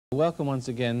Welcome once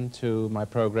again to my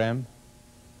program,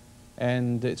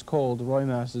 and it's called Roy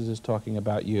Masters is Talking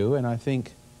About You, and I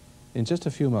think in just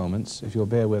a few moments, if you'll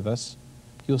bear with us,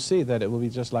 you'll see that it will be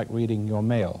just like reading your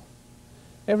mail.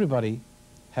 Everybody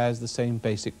has the same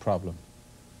basic problem.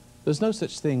 There's no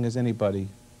such thing as anybody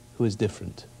who is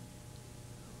different.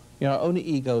 You know, only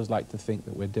egos like to think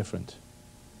that we're different.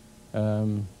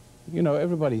 You know,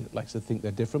 everybody likes to think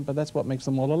they're different, but that's what makes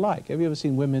them all alike. Have you ever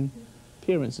seen women?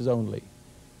 Appearances only.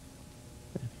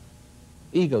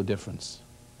 Ego difference.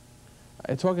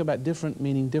 I talk about different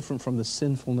meaning different from the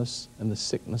sinfulness and the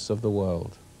sickness of the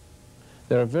world.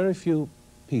 There are very few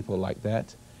people like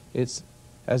that. It's,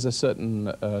 as a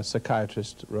certain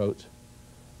psychiatrist wrote,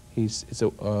 it's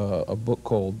a book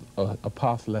called A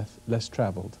Path Less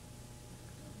Traveled.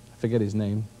 I forget his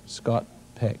name, Scott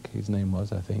Peck, his name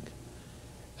was, I think.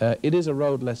 It is a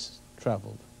road less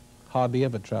traveled, hardly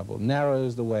ever traveled. Narrow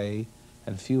is the way,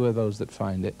 and few are those that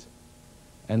find it.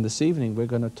 And this evening we're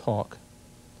going to talk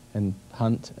and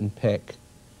hunt and peck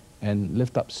and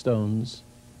lift up stones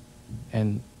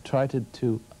and try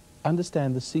to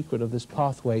understand the secret of this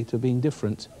pathway to being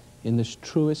different in this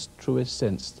truest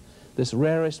sense, this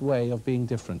rarest way of being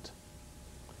different.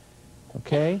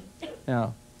 Okay?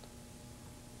 Now,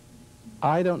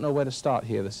 I don't know where to start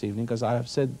here this evening, because I have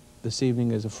said this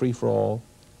evening is a free-for-all.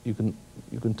 You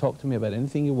can talk to me about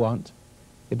anything you want.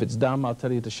 If it's dumb, I'll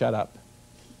tell you to shut up.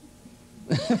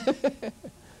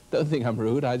 Don't think I'm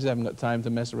rude. I just haven't got time to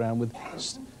mess around with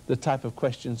the type of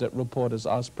questions that reporters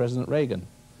ask President Reagan.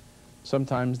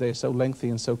 Sometimes they're so lengthy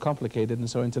and so complicated and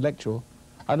so intellectual,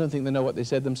 I don't think they know what they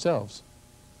said themselves.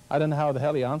 I don't know how the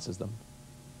hell he answers them,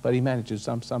 but he manages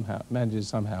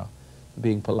somehow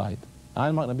being polite.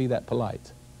 I'm not going to be that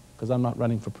polite, because I'm not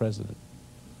running for president.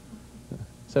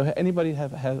 So anybody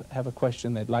have a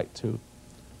question they'd like to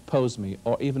pose me,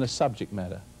 or even a subject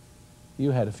matter?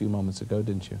 You had a few moments ago,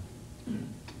 didn't you?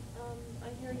 I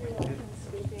hear you often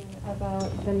speaking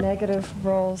about the negative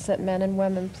roles that men and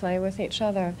women play with each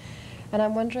other. And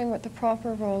I'm wondering what the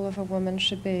proper role of a woman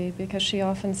should be, because she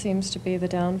often seems to be the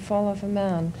downfall of a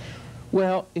man.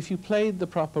 Well, if you played the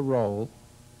proper role,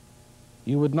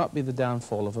 you would not be the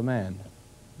downfall of a man,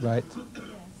 right? Yes.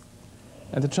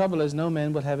 And the trouble is, no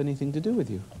man will have anything to do with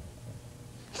you.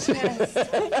 Yes.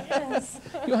 Yes.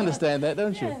 You understand that,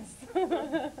 don't you?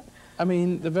 Yes. I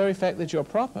mean, the very fact that you're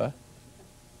proper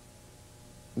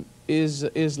is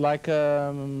like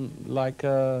you're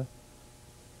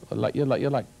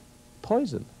like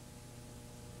poison.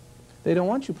 They don't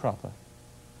want you proper.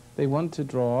 They want to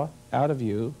draw out of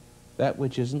you that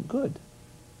which isn't good.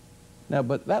 Now,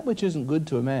 but that which isn't good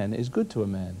to a man is good to a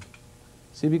man.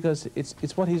 See, because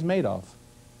it's what he's made of.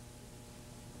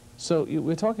 So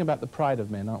we're talking about the pride of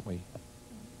men, aren't we?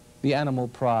 The animal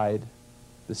pride,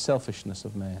 the selfishness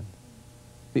of man.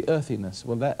 The earthiness.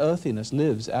 Well, that earthiness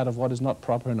lives out of what is not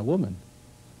proper in a woman.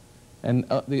 And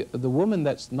the woman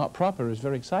that's not proper is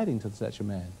very exciting to such a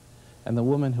man. And the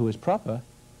woman who is proper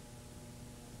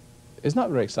is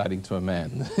not very exciting to a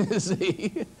man.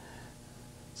 See?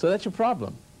 So that's your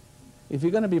problem. If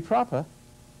you're going to be proper,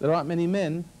 there aren't many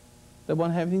men that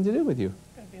won't have anything to do with you.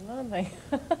 It's going to be lonely.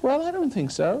 Well, I don't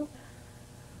think so.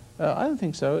 I don't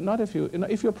think so. Not if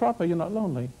you're proper, you're not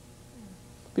lonely,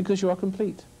 because you are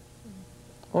complete.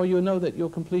 Or you know that your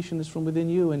completion is from within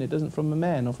you and it isn't from a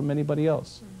man or from anybody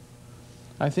else.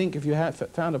 I think if you have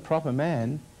found a proper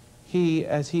man, he,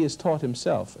 as he is taught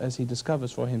himself, as he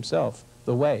discovers for himself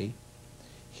the way,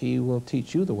 he will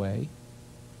teach you the way.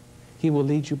 He will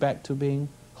lead you back to being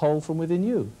whole from within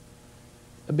you.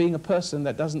 Being a person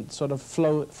that doesn't sort of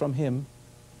flow from him,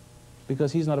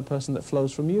 because he's not a person that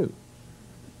flows from you.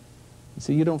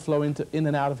 See, you don't flow in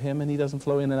and out of him, and he doesn't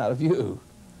flow in and out of you.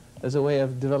 There's a way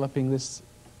of developing this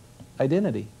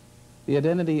identity. The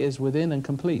identity is within and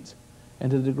complete. And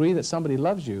to the degree that somebody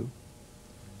loves you,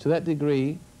 to that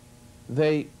degree,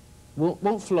 they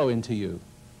won't flow into you.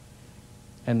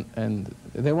 And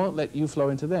they won't let you flow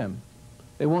into them.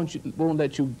 They won't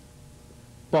let you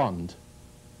bond.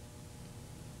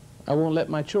 I won't let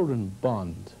my children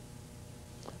bond.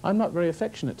 I'm not very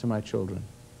affectionate to my children.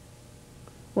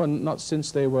 Well, not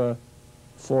since they were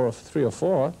 3 or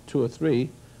 4, 2 or 3.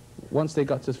 Once they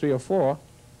got to 3 or 4,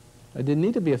 I didn't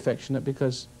need to be affectionate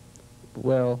because,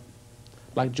 well,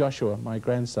 like Joshua, my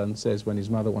grandson, says when his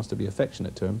mother wants to be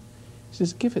affectionate to him, he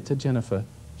says, "Give it to Jennifer.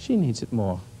 She needs it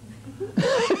more."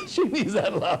 She needs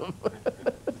that love.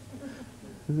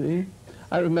 See?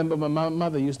 I remember my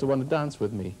mother used to want to dance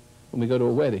with me when we go to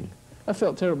a wedding. I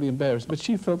felt terribly embarrassed, but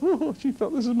she felt, oh,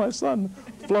 this is my son,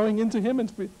 flowing into him.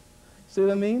 And see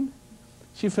what I mean?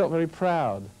 She felt very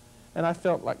proud. And I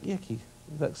felt like, yucky,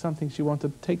 that's something she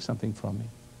wanted to take something from me.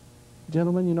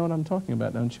 Gentlemen, you know what I'm talking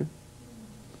about, don't you?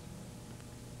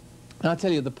 And I'll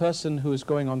tell you, the person who is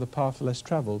going on the path less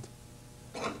traveled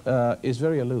is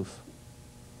very aloof.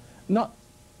 Not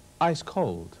ice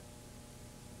cold.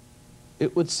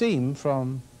 It would seem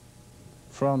from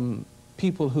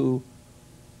people who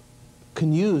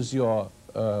can use your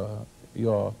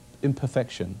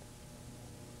imperfection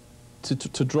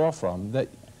to draw from, that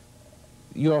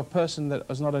you're a person that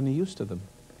is not any use to them.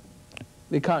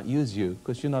 They can't use you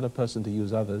because you're not a person to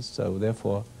use others, so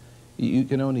therefore you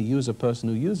can only use a person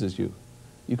who uses you.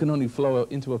 You can only flow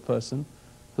into a person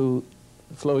who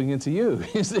flowing into you.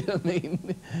 You see what I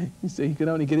mean? You see, you can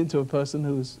only get into a person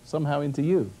who's somehow into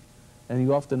you. And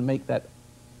you often make that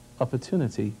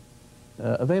opportunity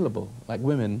available. Like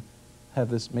women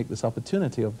make this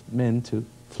opportunity of men to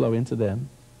flow into them,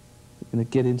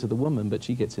 get into the woman, but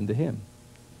she gets into him.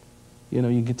 You know,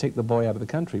 you can take the boy out of the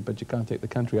country, but you can't take the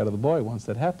country out of the boy once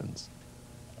that happens.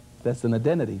 That's an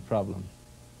identity problem.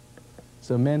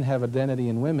 So men have identity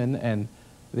in women, and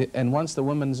once the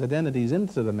woman's identity is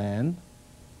into the man,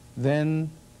 then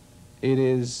it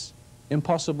is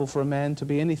impossible for a man to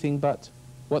be anything but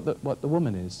what the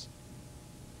woman is.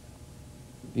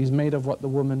 He's made of what the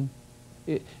woman...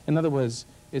 in other words,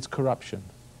 it's corruption.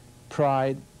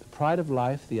 Pride, the pride of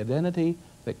life, the identity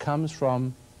that comes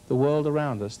from the world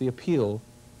around us, the appeal,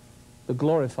 the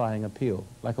glorifying appeal,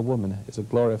 like a woman is a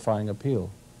glorifying appeal.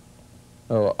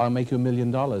 Oh, I'll make you $1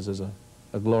 million as a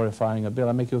glorifying appeal.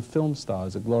 I'll make you a film star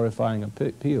as a glorifying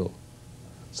appeal.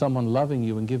 Someone loving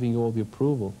you and giving you all the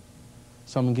approval.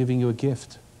 Someone giving you a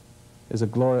gift is a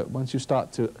glory. Once you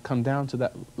start to come down to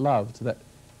that love, to that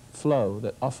flow,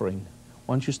 that offering,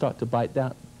 once you start to bite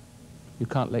down, you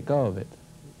can't let go of it.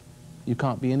 You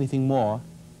can't be anything more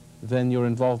than your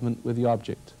involvement with the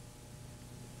object.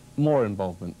 More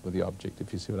involvement with the object,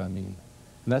 if you see what I mean.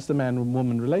 And that's the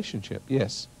man-woman relationship,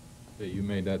 yes. You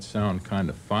made that sound kind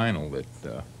of final,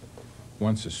 that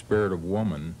once the spirit of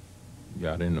woman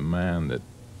got into man, that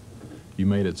you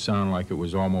made it sound like it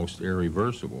was almost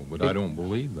irreversible, but I don't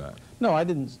believe that. No, I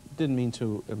didn't mean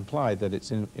to imply that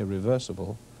it's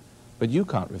irreversible, but you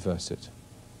can't reverse it.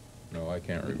 No, I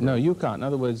can't reverse it. No, you can't. In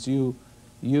other words, you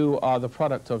are the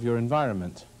product of your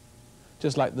environment.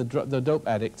 Just like the dope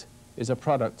addict is a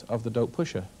product of the dope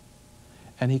pusher.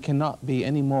 And he cannot be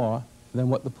any more than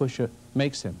what the pusher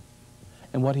makes him.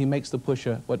 And what he makes the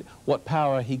pusher, what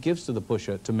power he gives to the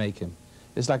pusher to make him.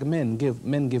 It's like men give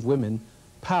women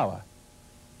power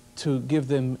to give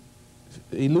them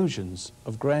illusions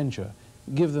of grandeur,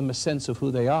 give them a sense of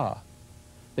who they are.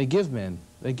 They give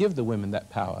the women that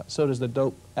power. So does the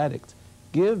dope addict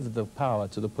give the power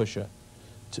to the pusher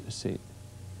to see.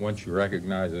 Once you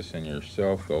recognize this in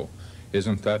yourself, though,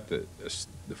 isn't that the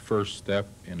first step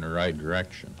in the right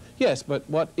direction? Yes, but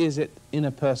what is it in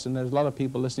a person? There's a lot of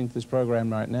people listening to this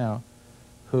program right now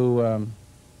who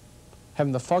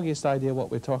haven't the foggiest idea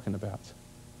what we're talking about.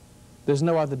 There's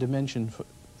no other dimension.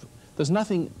 There's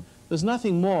nothing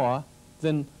more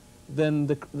than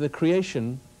the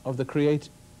creation of the creator.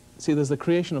 See, there's the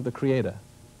creation of the Creator,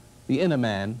 the inner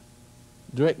man,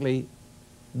 directly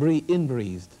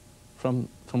inbreathed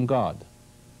from God,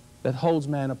 that holds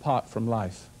man apart from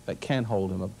life, that can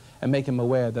hold him up and make him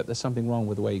aware that there's something wrong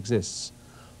with the way he exists.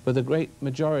 But the great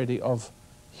majority of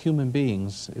human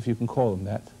beings, if you can call them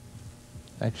that,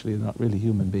 actually they're not really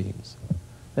human beings.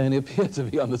 They only appear to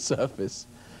be on the surface.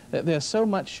 They're so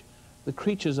much the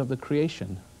creatures of the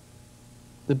creation,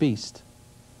 the beast.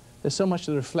 There's so much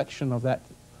the reflection of that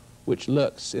which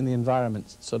lurks in the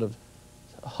environment, sort of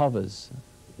hovers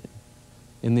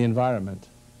in the environment.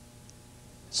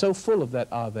 So full of that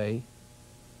are they,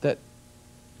 that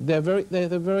their very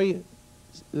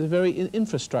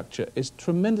infrastructure is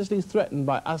tremendously threatened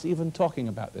by us even talking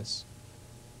about this.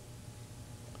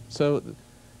 So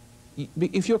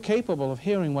if you're capable of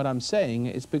hearing what I'm saying,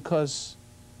 it's because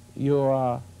you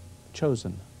are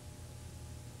chosen.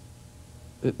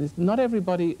 Not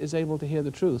everybody is able to hear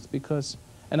the truth because,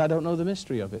 and I don't know the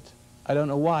mystery of it. I don't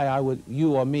know why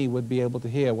you or me would be able to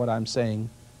hear what I'm saying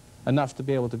enough to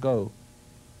be able to go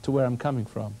to where I'm coming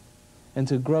from and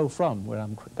to grow from where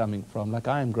I'm coming from, like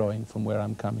I am growing from where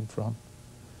I'm coming from.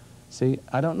 See,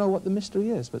 I don't know what the mystery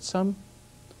is, but there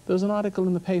was an article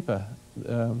in the paper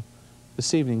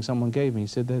this evening someone gave me. He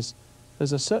said there's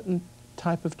a certain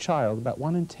type of child, about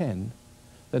 1 in 10,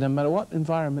 that no matter what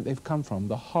environment they've come from,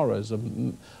 the horrors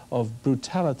of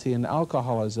brutality and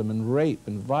alcoholism and rape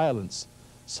and violence,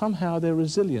 somehow they're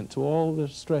resilient to all the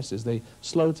stresses. They're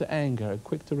slow to anger and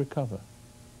quick to recover.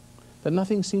 That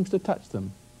nothing seems to touch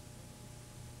them.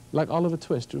 Like Oliver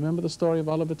Twist. Remember the story of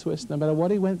Oliver Twist? No matter what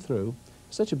he went through,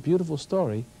 such a beautiful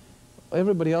story.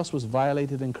 everybody else was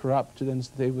violated and corrupt, and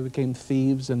they became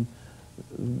thieves and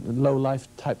low-life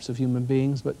types of human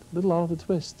beings, but little Oliver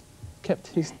Twist kept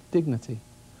his dignity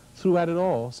throughout it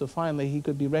all, so finally he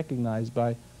could be recognized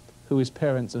by who his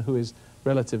parents and who his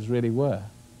relatives really were.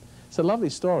 It's a lovely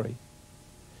story.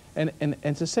 And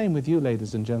it's the same with you,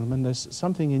 ladies and gentlemen. There's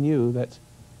something in you that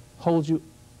holds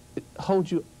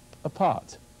you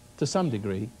apart to some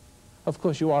degree. Of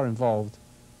course, you are involved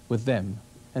with them,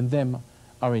 and them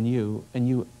are in you, and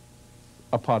you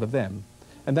are part of them.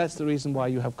 And that's the reason why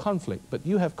you have conflict. But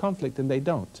you have conflict and they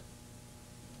don't.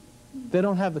 They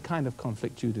don't have the kind of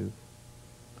conflict you do.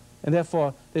 And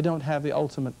therefore, they don't have the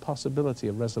ultimate possibility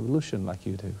of resolution like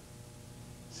you do.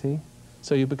 See?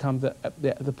 So you become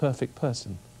the perfect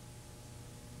person.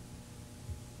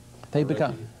 They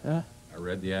become... I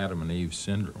read the Adam and Eve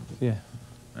syndrome. Yeah.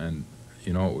 And,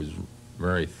 you know, it was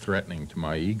very threatening to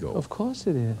my ego. Of course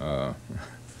it is.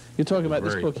 You're talking about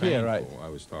this book here, right? I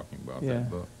was talking about Yeah. that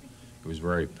book. It was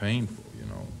very painful, you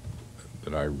know,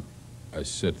 that I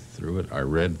sit through it, I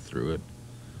read through it,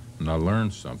 and I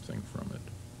learned something from it.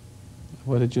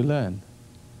 What did you learn?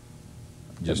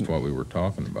 Just what we were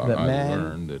talking about. That I man-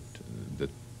 learned that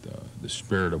the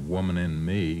spirit of woman in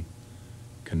me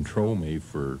controlled me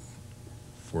for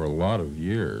a lot of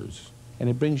years. And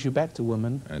it brings you back to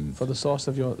woman And for the source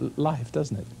of your life,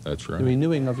 doesn't it? that's The right.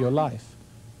 renewing of your life.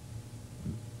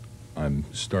 I'm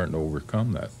starting to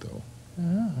overcome that, though.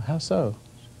 Ah, how so?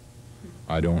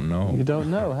 I don't know. You don't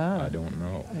know, huh? I don't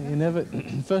know. You never...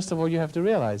 First of all, you have to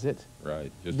realize it.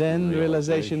 Right. Just Then the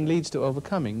realization leads to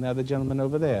overcoming. Now the gentleman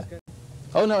over there.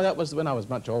 Oh, no, that was when I was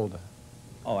much older.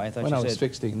 Oh, I thought When you I was said...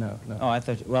 16, no. Oh, I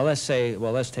thought... Well,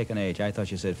 let's take an age. I thought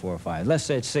you said 4 or 5. Let's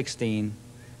say it's 16,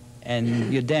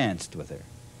 and you danced with her.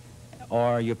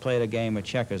 Or you played a game of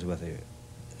checkers with her.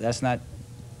 That's not...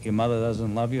 Your mother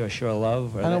doesn't love you or show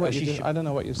love? Or I don't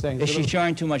know what you're saying. Is It's a she little-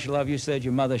 showing too much love? You said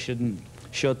your mother shouldn't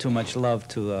show too much love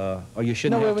to... or you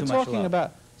shouldn't No, we have were too much love. talking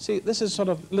about... See, this is sort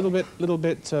of a little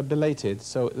bit belated,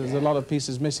 so there's a lot of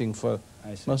pieces missing for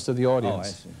I see. most of the Oh, I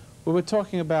audience. see. We were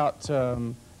talking about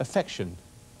affection.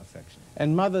 Affection.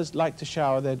 And mothers like to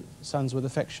shower their sons with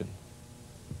affection.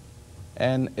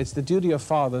 And it's the duty of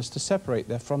fathers to separate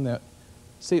that from their...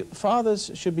 See,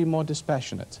 fathers should be more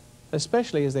dispassionate,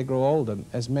 especially as they grow older,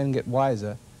 as men get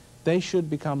wiser. They should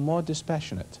become more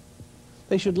dispassionate.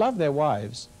 They should love their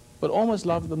wives, but almost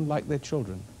love them like their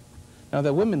children. Now,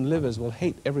 the women livers will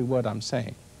hate every word I'm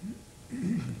saying.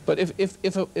 But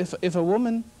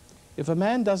if a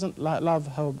man doesn't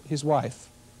love his wife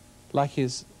like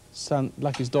his son,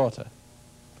 like his daughter,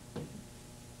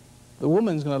 the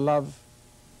woman's going to love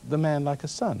the man like a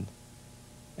son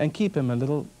and keep him a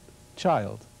little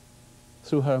child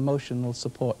through her emotional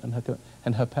support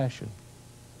and her passion.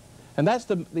 And that's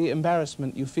the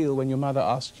embarrassment you feel when your mother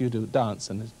asks you to dance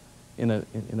in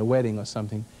a wedding or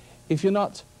something. If you're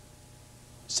not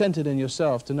centered in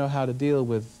yourself to know how to deal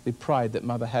with the pride that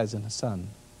mother has in her son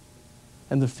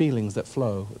and the feelings that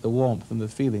flow, the warmth and the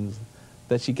feelings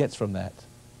that she gets from that.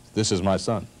 This is my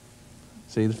son.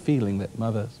 See, the feeling that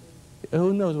mother...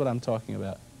 Who knows what I'm talking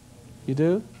about? You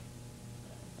do?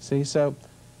 See, so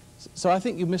I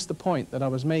think you missed the point that I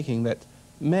was making, that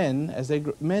men,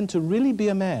 men to really be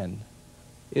a man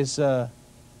is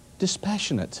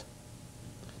dispassionate.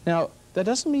 Now, that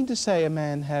doesn't mean to say a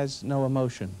man has no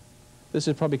emotion. This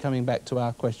is probably coming back to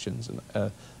our questions,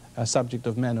 a subject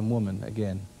of man and woman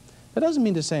again. That doesn't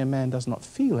mean to say a man does not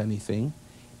feel anything,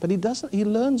 but he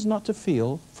learns not to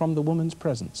feel from the woman's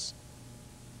presence.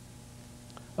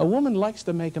 A woman likes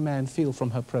to make a man feel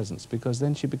from her presence, because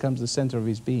then she becomes the center of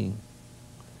his being,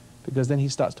 because then he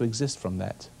starts to exist from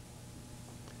that.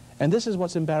 And this is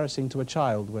what's embarrassing to a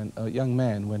child, when a young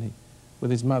man, when he, with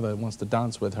his mother, wants to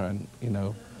dance with her, and, you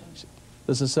know,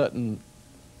 there's a certain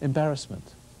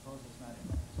embarrassment.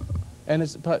 And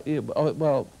it's,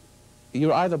 well,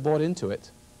 you're either bought into it.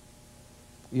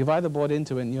 You've either bought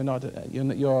into it and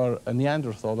you're a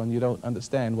Neanderthal and you don't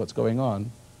understand what's going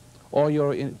on, or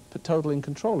you're totally in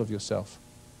control of yourself.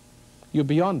 You're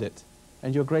beyond it,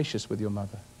 and you're gracious with your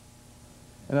mother.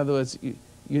 In other words,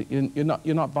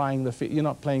 you're not buying you're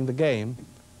not playing the game.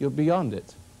 You're beyond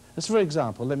it. As for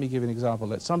example, let me give you an example.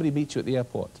 Let somebody meet you at the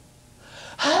airport.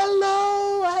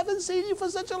 Hello, I haven't seen you for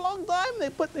such a long time. They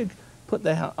put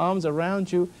their arms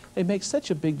around you. They make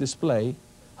such a big display,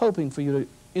 hoping for you to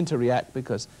interact,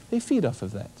 because they feed off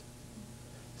of that.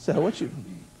 So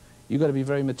you've got to be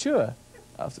very mature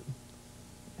after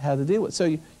how to deal with.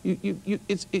 So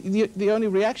the only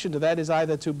reaction to that is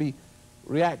either to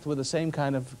react with the same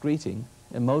kind of greeting,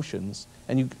 emotions,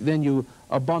 and then you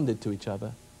are bonded to each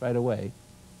other right away,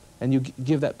 and you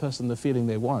give that person the feeling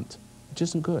they want, which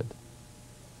isn't good.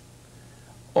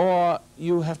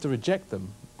 you have to reject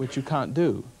them, which you can't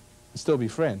do, and still be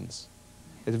friends.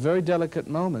 It's a very delicate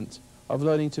moment of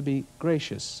learning to be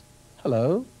gracious.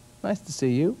 Hello, nice to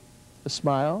see you. A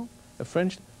smile, a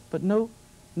friendship, but no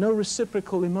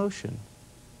reciprocal emotion.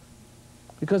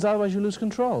 Because otherwise you lose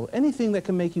control. Anything that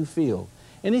can make you feel,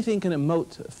 anything can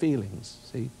emote feelings,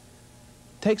 see,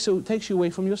 takes you away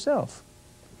from yourself.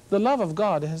 The love of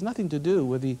God has nothing to do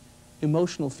with the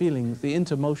emotional feelings, the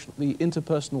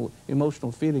interpersonal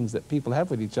emotional feelings that people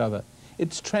have with each other.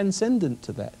 It's transcendent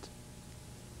to that.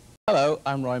 Hello,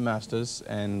 I'm Roy Masters,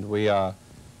 and we are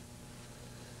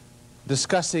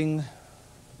discussing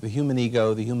the human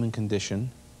ego, the human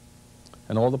condition,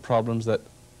 and all the problems that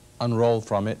unroll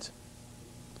from it,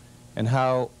 and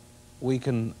how we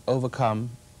can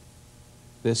overcome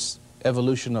this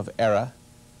evolution of error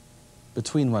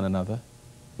between one another,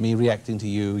 me reacting to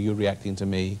you, you reacting to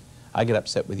me. I get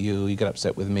upset with you, you get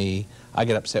upset with me, I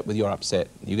get upset with your upset,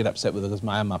 you get upset with because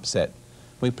I'm upset.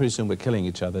 We pretty soon we're killing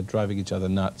each other, driving each other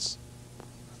nuts.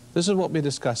 This is what we're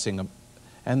discussing,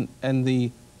 and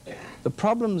the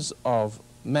problems of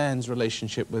man's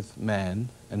relationship with man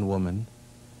and woman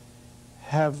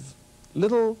have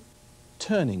little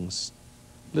turnings,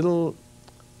 little,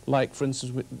 like for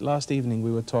instance, last evening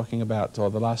we were talking about, or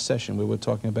the last session we were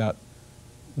talking about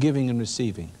giving and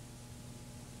receiving.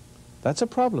 That's a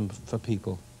problem for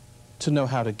people, to know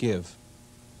how to give,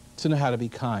 to know how to be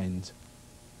kind.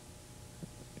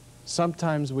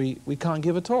 Sometimes we can't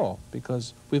give at all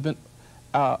because we've been,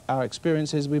 our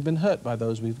experience is we've been hurt by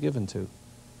those we've given to.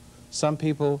 Some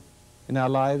people in our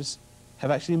lives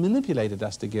have actually manipulated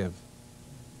us to give.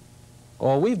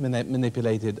 Or we've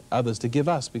manipulated others to give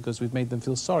us because we've made them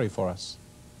feel sorry for us.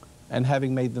 And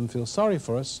having made them feel sorry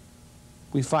for us,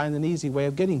 we find an easy way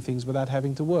of getting things without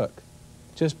having to work.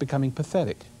 Just becoming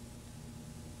pathetic.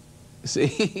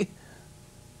 See?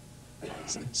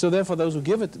 So therefore those who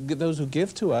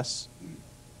give to us,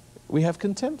 we have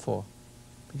contempt for.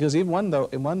 Because even though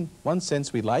in one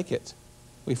sense we like it,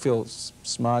 we feel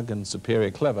smug and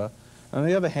superior clever, on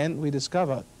the other hand we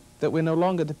discover that we're no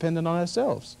longer dependent on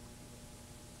ourselves.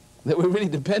 That we're really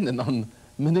dependent on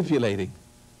manipulating.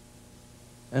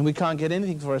 And we can't get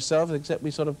anything for ourselves except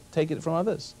we sort of take it from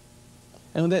others.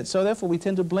 And so therefore we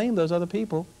tend to blame those other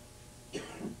people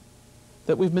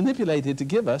that we've manipulated to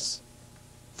give us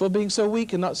for being so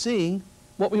weak and not seeing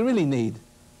what we really need.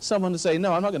 Someone to say,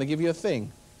 no, I'm not going to give you a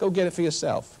thing. Go get it for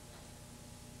yourself.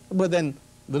 But then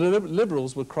the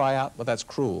liberals would cry out, but that's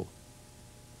cruel.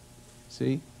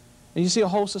 See? And you see a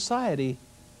whole society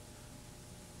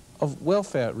of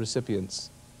welfare recipients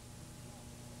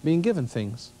being given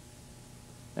things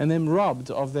and then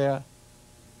robbed of their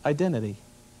identity.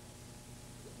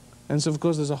 And so, of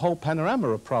course, there's a whole panorama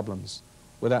of problems.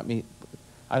 Without me,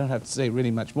 I don't have to say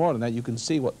really much more than that. You can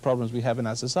see what problems we have in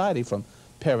our society, from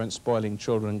parents spoiling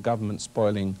children, government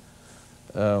spoiling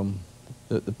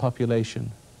the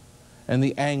population, and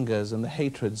the angers and the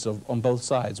hatreds on both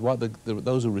sides.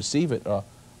 Those who receive it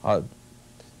are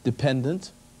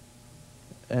dependent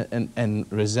and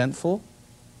resentful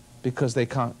because they're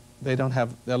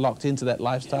locked into that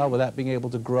lifestyle without being able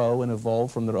to grow and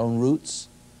evolve from their own roots,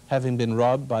 having been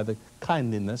robbed by the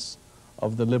kindliness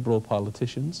of the liberal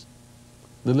politicians,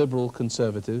 the liberal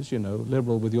conservatives, you know,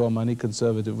 liberal with your money,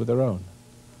 conservative with their own,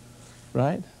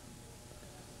 right?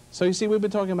 So you see, we've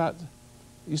been talking about,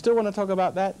 you still want to talk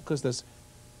about that? Because there's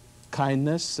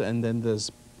kindness, and then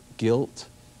there's guilt,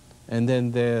 and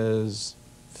then there's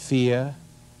fear,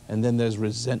 and then there's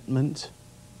resentment,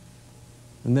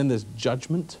 and then there's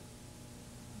judgment.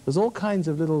 There's all kinds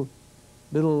of little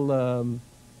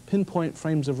pinpoint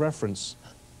frames of reference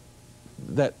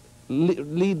that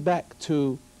lead back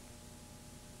to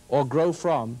or grow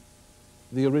from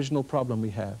the original problem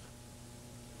we have.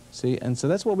 See, and so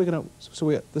that's what we're going to,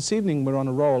 so this evening we're on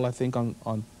a roll, I think,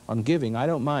 on giving. I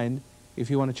don't mind if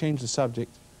you want to change the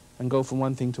subject and go from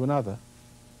one thing to another.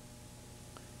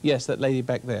 Yes, that lady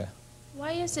back there.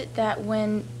 Why is it that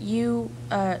when you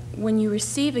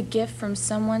receive a gift from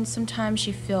someone, sometimes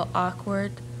you feel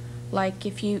awkward? Like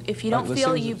if you don't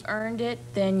feel you've earned it,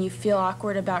 then you feel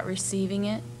awkward about receiving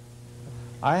it?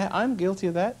 I'm guilty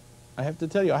of that. I have to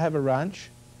tell you, I have a ranch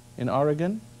in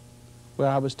Oregon where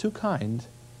I was too kind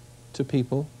to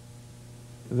people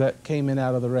that came in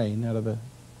out of the rain, out of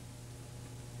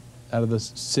the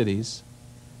cities,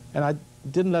 and I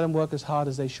didn't let them work as hard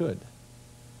as they should.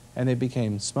 And they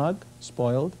became smug,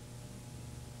 spoiled,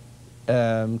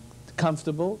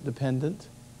 comfortable, dependent,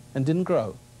 and didn't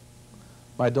grow.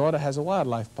 My daughter has a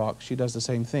wildlife park. She does the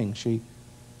same thing. She,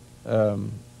 out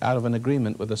of an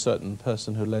agreement with a certain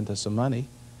person who lent her some money,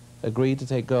 agreed to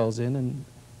take girls in,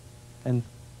 and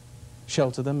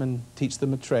shelter them and teach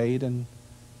them a trade and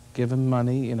give them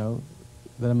money, you know,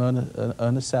 let them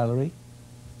earn a salary,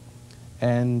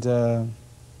 and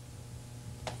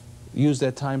use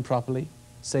their time properly,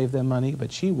 save their money,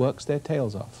 but she works their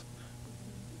tails off.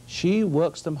 She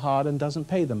works them hard and doesn't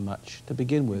pay them much to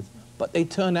begin with, but they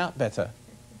turn out better.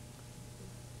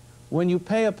 When you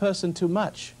pay a person too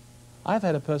much, I've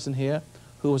had a person here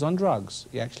who was on drugs.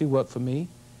 He actually worked for me,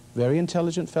 very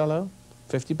intelligent fellow,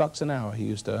 $50 an hour he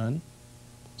used to earn,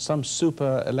 some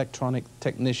super electronic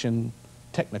technician,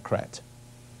 technocrat.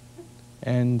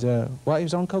 And well, he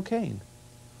was on cocaine.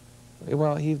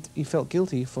 Well, he felt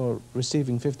guilty for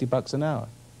receiving $50 an hour.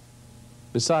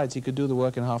 Besides, he could do the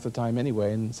work in half the time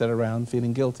anyway and sit around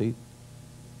feeling guilty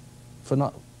for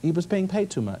not, he was being paid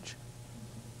too much.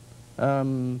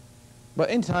 But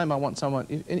anytime I want someone,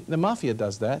 the mafia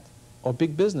does that, or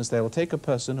big business, they will take a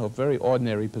person of very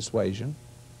ordinary persuasion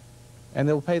and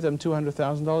they'll pay them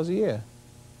 $200,000 a year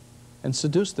and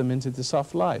seduce them into the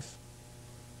soft life.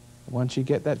 Once you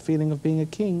get that feeling of being a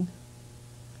king,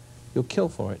 you'll kill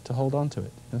for it to hold on to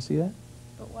it. You see that?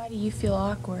 But why do you feel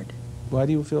awkward? Why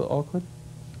do you feel awkward?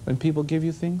 When people give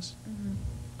you things?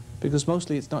 Because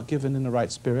mostly it's not given in the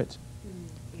right spirit.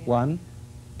 One.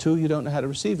 Two, you don't know how to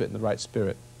receive it in the right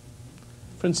spirit.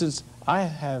 For instance, I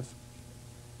have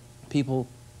people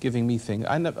giving me things.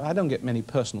 I don't get many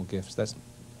personal gifts. That's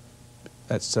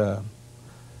the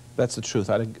truth.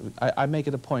 I make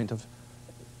it a point of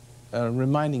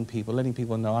reminding people, letting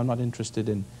people know I'm not interested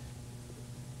in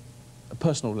a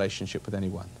personal relationship with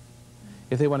anyone.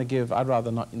 If they want to give, I'd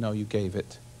rather not know you gave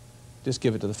it. Just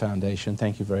give it to the foundation.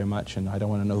 Thank you very much, and I don't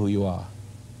want to know who you are.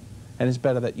 And it's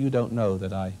better that you don't know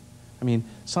that I mean,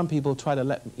 some people try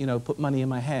to put money in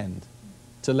my hand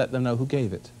to let them know who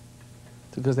gave it,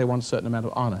 because they want a certain amount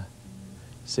of honor,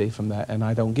 see, from that, and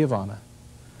I don't give honor.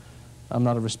 I'm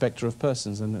not a respecter of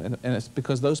persons, and it's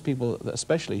because those people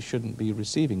especially shouldn't be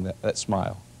receiving that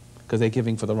smile, because they're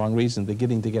giving for the wrong reason. They're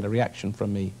giving to get a reaction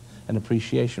from me, an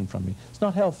appreciation from me. It's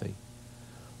not healthy.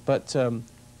 But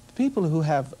people who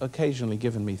have occasionally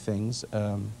given me things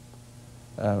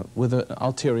with an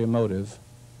ulterior motive,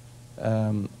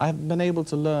 I've been able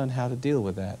to learn how to deal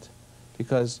with that.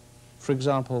 Because, for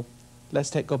example, let's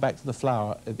go back to the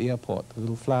flower at the airport, the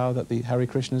little flower that the Hare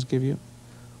Krishnas give you.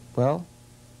 Well,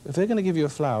 if they're going to give you a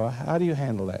flower, how do you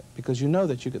handle that? Because you know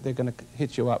that they're going to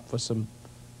hit you up for some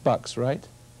bucks, right?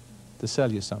 To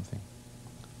sell you something.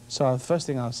 So the first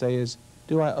thing I'll say is,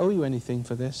 do I owe you anything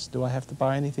for this? Do I have to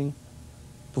buy anything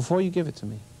before you give it to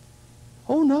me?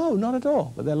 Oh, no, not at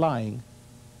all. But they're lying,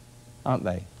 aren't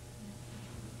they?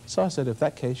 So I said, if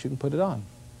that case, you can put it on.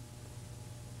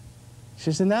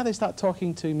 She said, now they start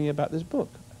talking to me about this book.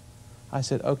 I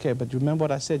said, okay, but you remember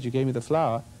what I said? You gave me the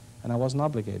flower, and I wasn't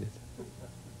obligated.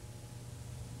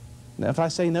 Now, if I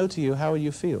say no to you, how will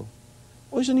you feel?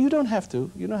 Well, you don't have to.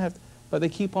 You don't have to. But they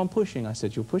keep on pushing. I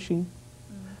said, you're pushing.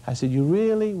 I said, you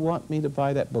really want me to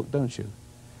buy that book, don't you?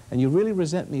 And you really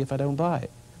resent me if I don't buy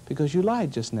it, because you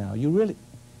lied just now. You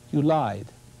lied.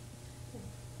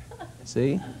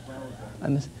 See?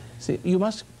 And see, you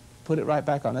must put it right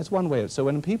back on. That's one way. So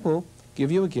when people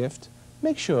give you a gift,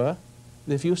 make sure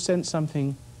that if you send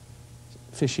something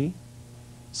fishy,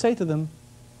 say to them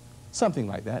something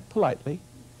like that, politely.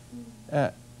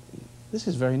 This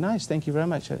is very nice. Thank you very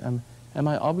much. Am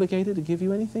I obligated to give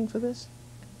you anything for this?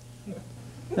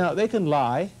 Now, they can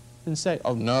lie and say,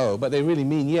 oh, no, but they really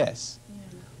mean yes.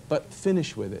 Yeah. But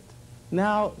finish with it.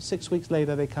 Now, 6 weeks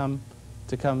later, they come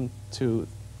to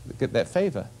get that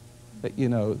favor that, you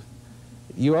know,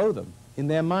 you owe them. In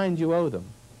their mind, you owe them.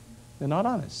 They're not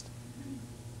honest.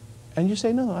 And you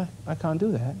say, no, I can't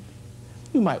do that.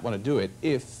 You might want to do it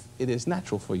if it is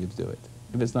natural for you to do it,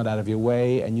 if it's not out of your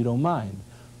way and you don't mind.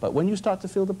 But when you start to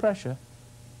feel the pressure,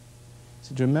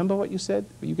 so do you remember what you said?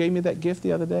 You gave me that gift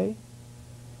the other day?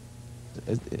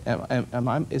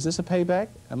 Is this a payback?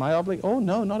 Am I obligated? Oh,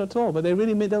 no, not at all. But they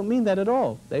really don't mean that at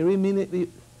all. They really mean it. Do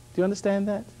you understand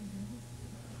that?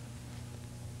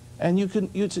 And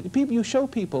you show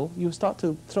people, you start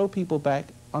to throw people back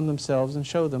on themselves and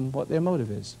show them what their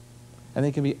motive is. And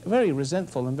they can be very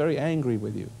resentful and very angry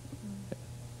with you.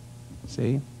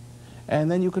 See?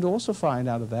 And then you could also find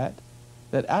out of that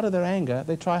out of their anger,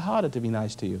 they try harder to be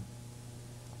nice to you.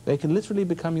 They can literally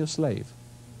become your slave.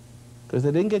 Because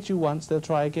they didn't get you once, they'll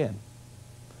try again.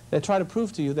 They'll try to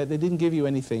prove to you that they didn't give you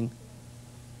anything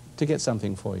to get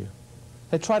something for you.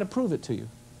 They try to prove it to you.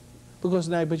 Because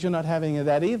now, but you're not having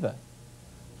that either.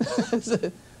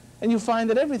 And you find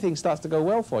that everything starts to go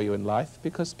well for you in life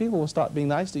because people will start being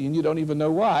nice to you and you don't even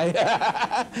know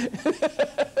why.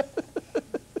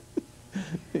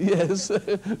 Yes,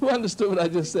 who understood what I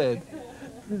just said?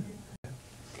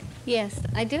 Yes,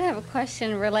 I do have a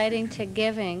question relating to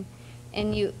giving.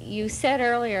 And you said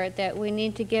earlier that we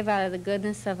need to give out of the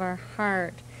goodness of our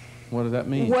heart. What does that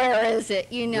mean? Where is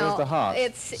it? You know, Where's the heart?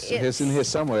 It's in here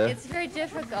somewhere. It's very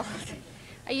difficult.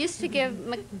 I used to give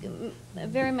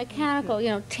very mechanical,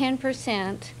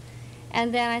 10%.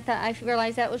 And then I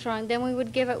realized that was wrong. Then we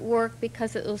would give at work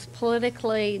because it was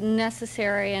politically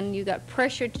necessary and you got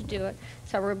pressured to do it.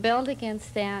 So I rebelled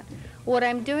against that. What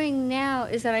I'm doing now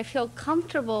is that I feel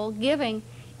comfortable giving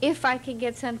if I can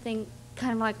get something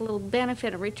kind of like a little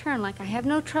benefit or return. Like I have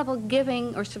no trouble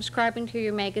giving or subscribing to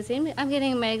your magazine. I'm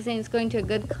getting a magazine that's going to a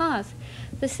good cause.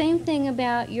 The same thing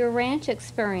about your ranch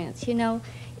experience.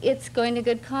 It's going to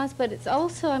good cause, but it's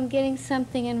also I'm getting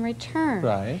something in return.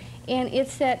 Right. And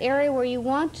it's that area where you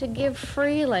want to give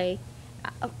freely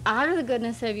out of the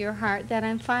goodness of your heart that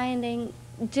I'm finding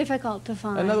difficult to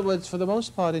find. In other words, for the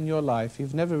most part in your life,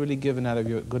 you've never really given out of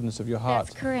your goodness of your heart.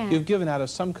 That's correct. You've given out of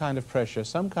some kind of pressure,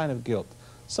 some kind of guilt,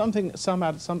 some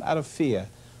out of fear,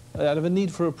 out of a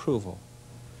need for approval.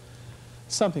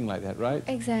 Something like that, right?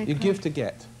 Exactly. You give to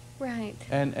get. Right.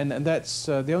 And that's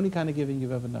the only kind of giving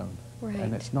you've ever known. Right.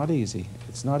 And it's not easy.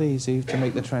 It's not easy to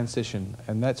make the transition.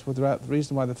 And that's the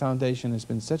reason why the foundation has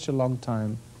been such a long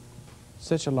time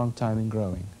in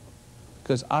growing.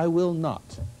 Because I will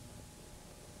not,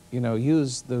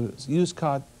 use the used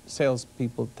car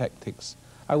salespeople tactics.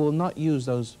 I will not use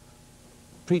those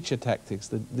preacher tactics,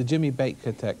 the Jimmy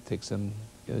Baker tactics, and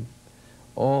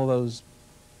all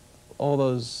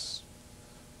those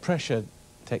pressure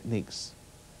techniques.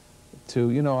 To,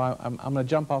 I'm going to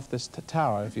jump off this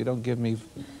tower if you don't give me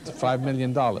 $5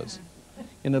 million.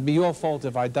 It'll be your fault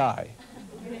if I die.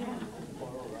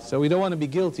 So we don't want to be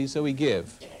guilty, so we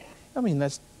give. I mean,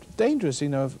 that's dangerous,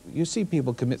 If you see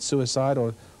people commit suicide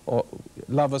or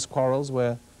lovers' quarrels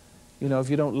where, if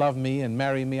you don't love me and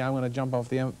marry me, I'm going to jump off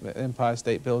the Empire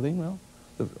State Building. Well,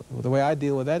 the way I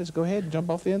deal with that is go ahead and jump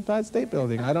off the Empire State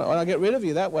Building. I'll get rid of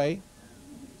you that way.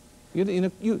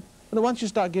 Once you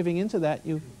start giving into that,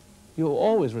 you're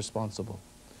always responsible.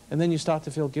 And then you start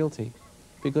to feel guilty,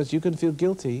 because you can feel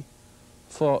guilty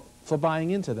for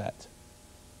buying into that.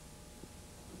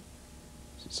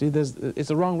 See, it's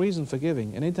the wrong reason for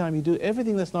giving. Anytime you do,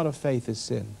 everything that's not of faith is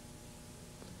sin.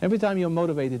 Every time you're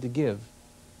motivated to give,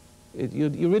 you're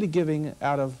really giving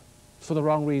for the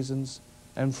wrong reasons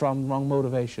and from wrong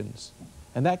motivations.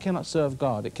 And that cannot serve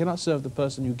God. It cannot serve the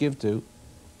person you give to,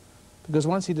 because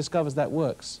once he discovers that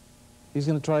works, he's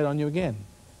going to try it on you again.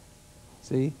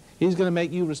 See? He's going to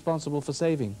make you responsible for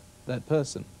saving that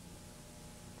person.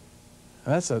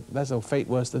 And that's a fate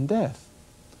worse than death.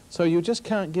 So you just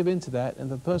can't give in to that,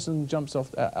 and the person jumps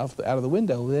out of the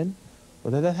window, then,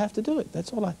 well, they don't have to do it.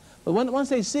 That's all But once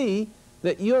they see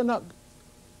that you're not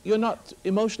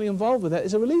emotionally involved with that,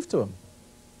 it's a relief to them.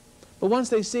 But once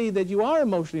they see that you are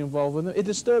emotionally involved with them, it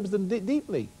disturbs them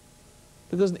deeply.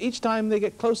 Because each time they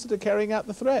get closer to carrying out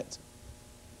the threat.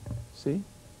 See?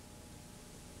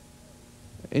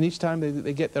 And each time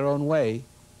they get their own way,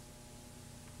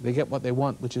 they get what they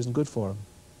want, which isn't good for them.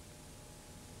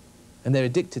 And they're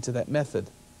addicted to that method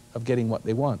of getting what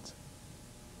they want.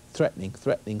 Threatening,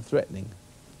 threatening, threatening.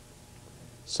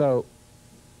 So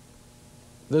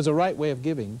there's a right way of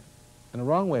giving and a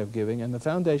wrong way of giving, and the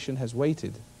foundation has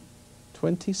waited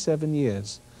 27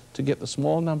 years to get the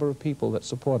small number of people that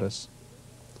support us.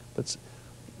 But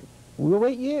we'll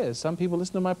wait years. Some people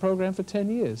listen to my program for 10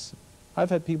 years. I've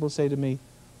had people say to me,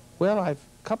 well, a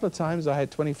couple of times I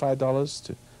had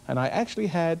 $25 and I actually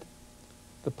had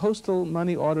the postal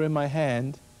money order in my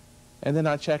hand, and then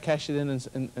I cashed it in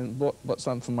and bought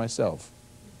something for myself.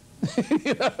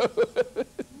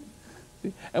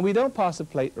 And we don't pass a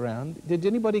plate around. Did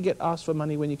anybody get asked for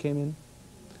money when you came in?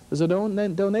 There's a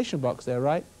donation box there,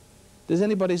 right? Does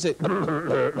anybody say,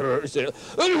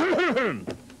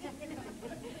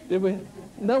 did we?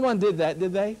 No one did that,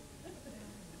 did they?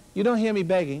 You don't hear me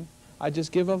begging. I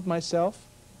just give of myself,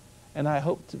 and I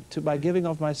hope to by giving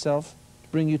of myself,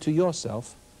 bring you to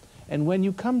yourself. And when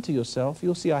you come to yourself,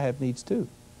 you'll see I have needs too.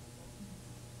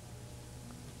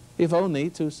 If only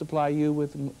to supply you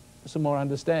with some more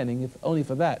understanding, if only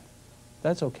for that,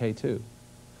 that's okay too.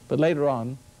 But later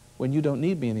on, when you don't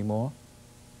need me anymore,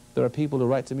 there are people who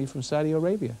write to me from Saudi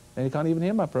Arabia, and they can't even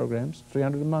hear my programs.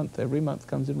 $300 a month, every month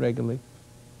comes in regularly.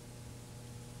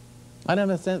 I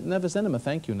never send them a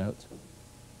thank you note.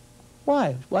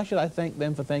 Why? Why should I thank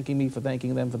them for thanking me, for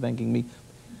thanking them, for thanking me?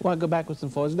 Why go backwards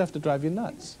and forwards? It's enough to drive you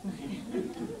nuts.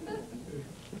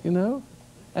 You know?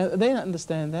 And they don't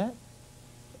understand that.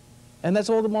 And that's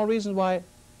all the more reason why,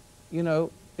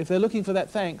 if they're looking for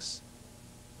that thanks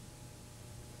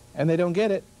and they don't get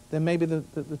it, then maybe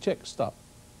the check stopped.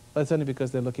 Well, it's only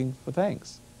because they're looking for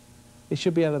thanks. It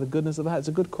should be out of the goodness of the heart. It's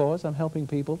a good cause. I'm helping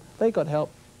people. They got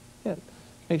help. Yeah.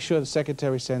 Make sure the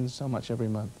secretary sends so much every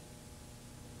month.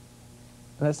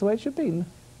 And that's the way it should be.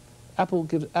 Apple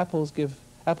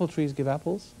trees give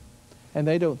apples, and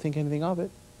they don't think anything of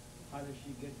it. How does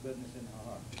she get goodness in her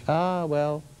heart? Ah,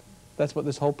 well, that's what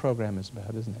this whole program is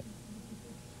about, isn't it?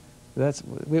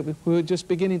 We're just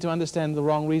beginning to understand the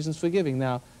wrong reasons for giving.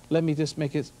 Now, let me just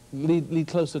make it lead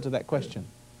closer to that question.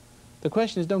 The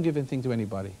question is, don't give anything to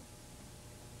anybody.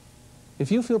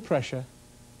 If you feel pressure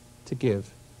to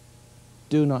give,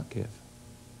 do not give.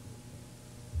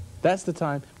 That's the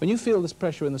time, when you feel this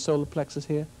pressure in the solar plexus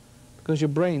here, because your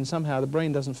brain, somehow, the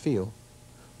brain doesn't feel,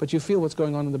 but you feel what's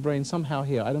going on in the brain somehow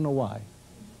here. I don't know why.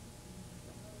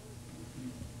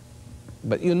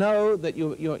 But you know that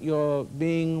you're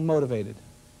being motivated,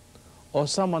 or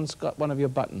someone's got one of your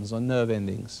buttons or nerve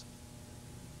endings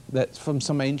that's from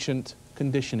some ancient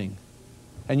conditioning,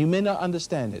 and you may not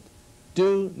understand it.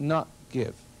 Do not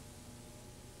give.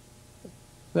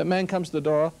 That man comes to the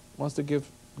door, wants to give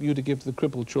you to give to the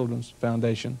Crippled Children's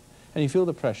Foundation, and you feel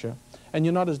the pressure, and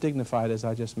you're not as dignified as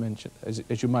I just mentioned,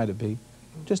 as you might have been.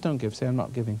 Just don't give. Say, I'm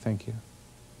not giving, thank you.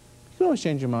 You can always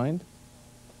change your mind.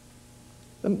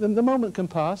 The moment can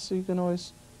pass, so you can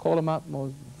always call them up,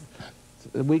 or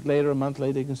a week later, a month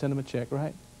later, you can send them a check,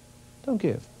 right? Don't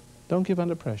give. Don't give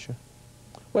under pressure.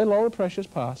 Well, all the pressure's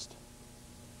passed.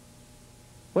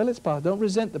 Well, it's passed. Don't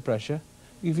resent the pressure.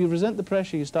 If you resent the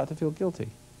pressure, you start to feel guilty.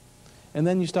 And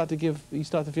then you start to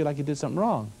feel like you did something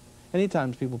wrong.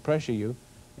 Anytime people pressure you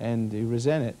and you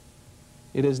resent it,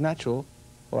 it is natural,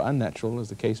 or unnatural, as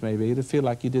the case may be, to feel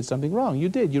like you did something wrong. You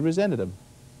did. You resented them.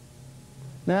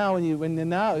 Now,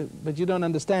 but you don't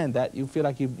understand that. You feel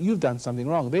like you've done something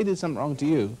wrong. They did something wrong to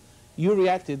you. You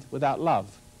reacted without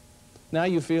love. Now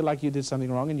you feel like you did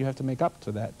something wrong and you have to make up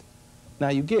to that. Now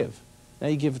you give. Now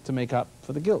you give to make up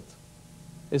for the guilt.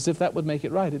 As if that would make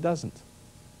it right. It doesn't.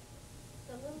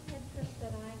 The little head trip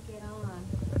that I get on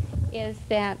is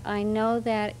that I know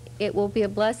that it will be a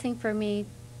blessing for me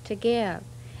to give.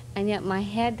 And yet my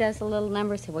head does a little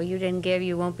number, say, well, you didn't give,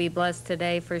 you won't be blessed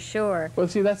today for sure. Well,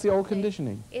 see, that's the old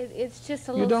conditioning. It's just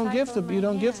a little You don't give cycle in my you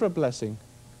don't give head. for a blessing.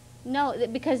 No,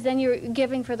 because then you're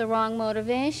giving for the wrong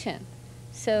motivation.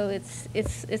 So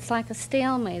it's like a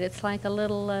stalemate. It's like a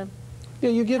little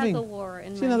Yeah, you're giving. tug of war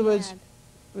in See, my in other words,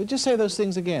 head. just say those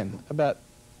things again about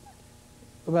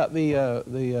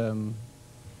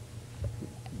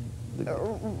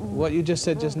what you just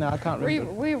said just now. I can't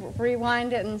remember.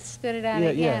 Rewind it and spit it out Yeah,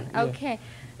 again. yeah. Okay.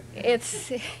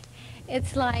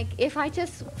 It's like if I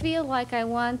just feel like I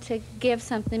want to give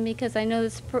something because I know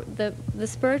the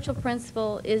spiritual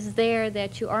principle is there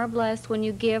that you are blessed when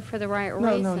you give for the right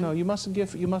reason. No. You mustn't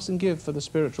give. You mustn't give for the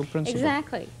spiritual principle.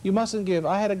 Exactly. You mustn't give.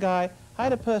 I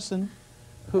had a person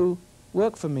who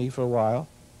worked for me for a while,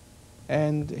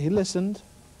 and he listened.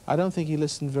 I don't think he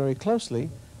listened very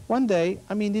closely. One day,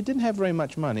 I mean, he didn't have very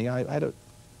much money. I had to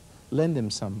lend him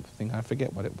something. I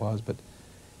forget what it was, but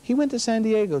he went to San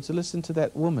Diego to listen to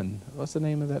that woman. What's the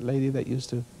name of that lady that used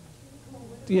to?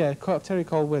 Yeah, Terry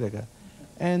Cole Whittaker.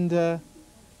 And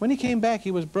when he came back,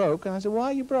 he was broke. And I said, why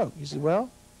are you broke? He said, well,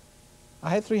 I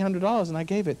had $300 and I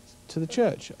gave it to the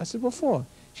church. I said, what for?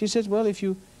 She says, well, if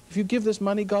you give this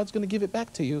money, God's going to give it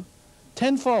back to you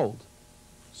tenfold.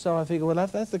 So I figured, well,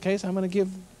 if that's the case, I'm going to give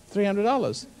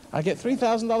 $300. I get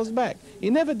 $3,000 back. He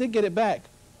never did get it back.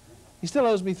 He still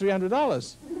owes me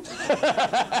 $300.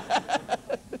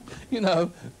 You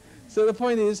know, so the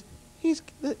point is, he's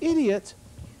the idiot.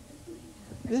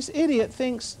 This idiot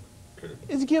thinks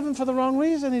it's given for the wrong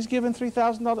reason. He's given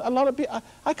 $3,000. A lot of people.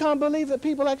 I can't believe that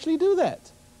people actually do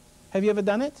that. Have you ever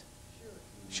done it?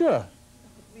 Sure.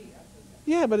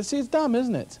 Yeah, but it's dumb,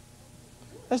 isn't it?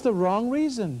 That's the wrong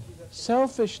reason.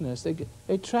 Selfishness.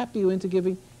 They trap you into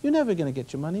giving. You're never going to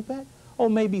get your money back. Or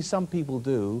maybe some people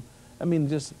do. I mean,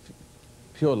 just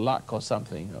pure luck or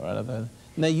something or other.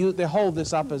 And they hold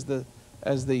this up as the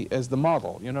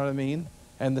model. You know what I mean?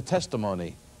 And the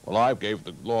testimony. Well, I gave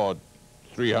the Lord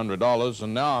 $300,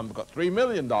 and now I've got $3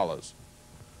 million.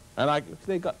 And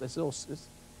they got this.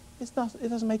 It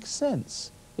doesn't make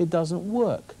sense. It doesn't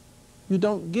work. You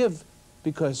don't give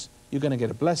because you're going to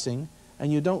get a blessing,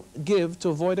 and you don't give to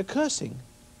avoid a cursing.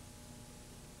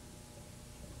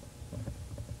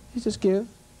 You just give.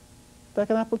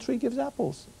 Like an apple tree gives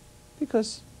apples,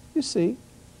 because you see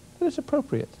that it's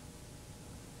appropriate,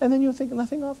 and then you think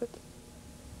nothing of it.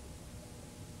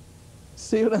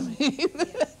 See what I mean?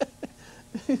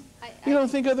 You don't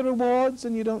think of the rewards,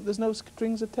 and there's no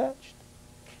strings attached.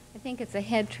 I think it's a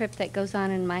head trip that goes on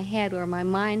in my head where my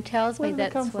mind tells me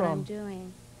that's what I'm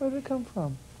doing. Where did it come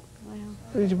from? Wow.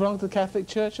 Did you belong to the Catholic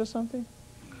Church or something?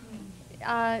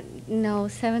 No,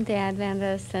 Seventh-day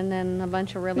Adventists, and then a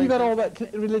bunch of religious. You got all that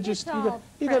religious. It's all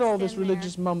You got all pressed this in there.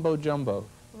 religious mumbo jumbo.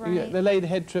 Right. They laid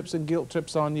head trips and guilt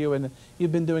trips on you, and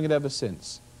you've been doing it ever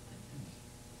since.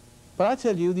 But I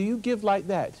tell you, you give like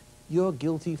that, you're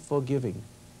guilty for giving.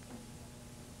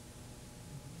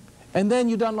 And then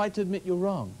you don't like to admit you're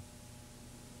wrong.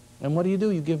 And what do?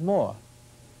 You give more.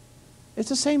 It's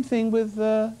the same thing with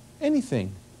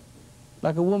anything.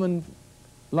 Like a woman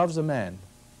loves a man.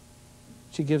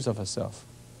 She gives of herself.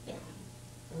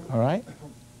 All right?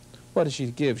 What does she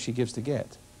give? She gives to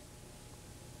get.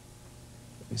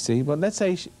 You see? But let's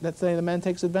say the man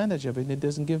takes advantage of it and he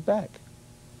doesn't give back.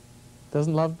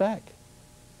 Doesn't love back.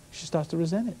 She starts to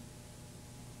resent it.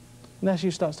 Now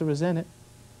she starts to resent it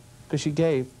because she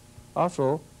gave. After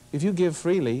all, if you give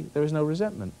freely, there is no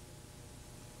resentment.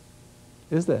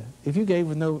 Is there? If you gave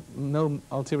with no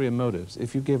ulterior motives,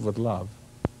 if you give with love,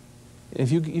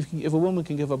 if a woman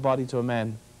can give her body to a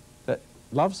man that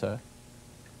loves her,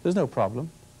 there's no problem,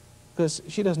 because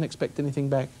she doesn't expect anything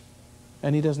back,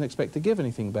 and he doesn't expect to give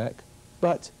anything back,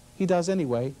 but he does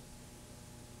anyway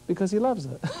because he loves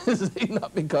her,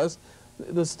 not because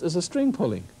there's a string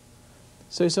pulling.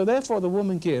 So therefore the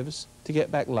woman gives to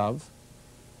get back love,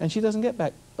 and she doesn't get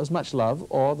back as much love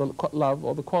or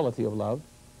the quality of love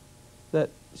that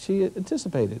she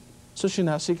anticipated. So she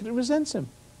now secretly resents him.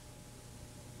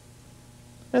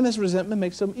 And this resentment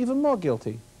makes him even more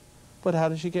guilty. But how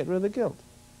does she get rid of the guilt?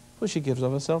 Well, she gives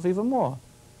of herself even more,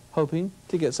 hoping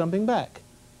to get something back,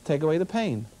 take away the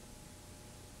pain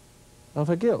of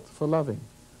her guilt for loving.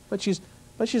 But she's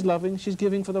loving, she's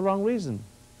giving for the wrong reason.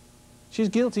 She's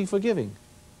guilty for giving,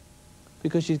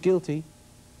 because she's guilty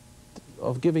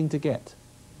of giving to get.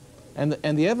 And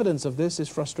the evidence of this is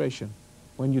frustration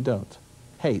when you don't,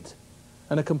 hate,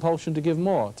 and a compulsion to give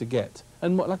more to get,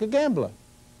 and more, like a gambler.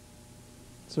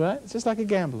 That's right. It's just like a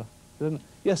gambler.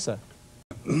 Yes, sir.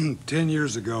 10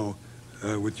 years ago,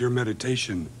 with your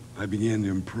meditation, I began to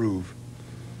improve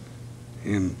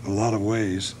in a lot of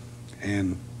ways,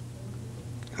 and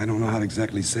I don't know how to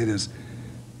exactly say this.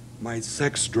 My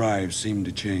sex drive seemed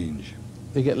to change.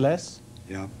 They get less?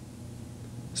 Yeah.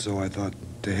 So I thought,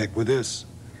 to heck with this.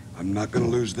 I'm not going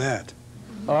to lose that.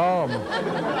 Oh,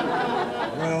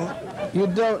 Well, you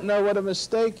don't know what a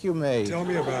mistake you made. tell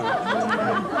me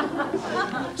about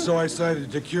it. So I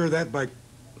decided to cure that by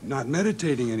not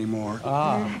meditating anymore.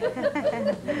 Ah,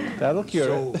 that'll cure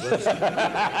So it.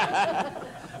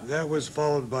 that was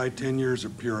followed by 10 years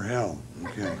of pure hell.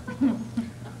 Okay.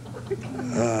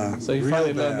 So you Real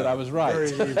finally learned bad. that I was right.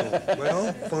 Very evil.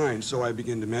 Well, fine. So I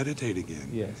began to meditate again.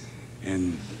 Yes.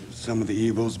 And some of the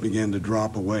evils began to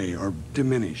drop away or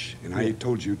diminish. And I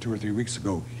told you 2 or 3 weeks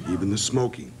ago, even the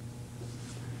smoking.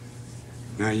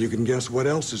 Now you can guess what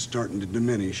else is starting to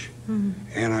diminish.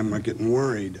 And I'm getting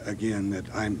worried again that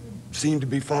I seem to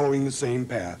be following the same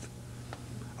path.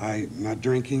 I'm not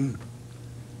drinking.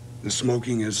 The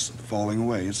smoking is falling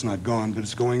away. It's not gone, but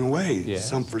it's going away.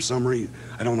 Yes. For some reason.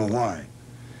 I don't know why.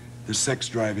 The sex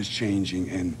drive is changing,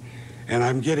 and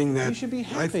I'm getting that. You should be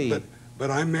happy. But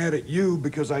I'm mad at you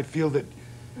because I feel that,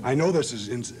 I know this is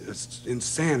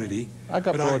insanity. I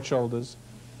got but broad shoulders.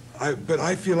 But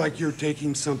I feel like you're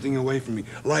taking something away from me.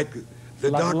 Like the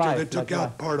Like doctor life, that took like out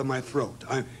life. part of my throat.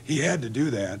 He had to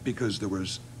do that because there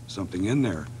was something in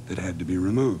there that had to be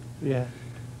removed. Yeah.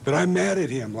 But I'm mad at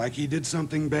him like he did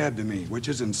something bad to me, which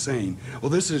is insane. Well,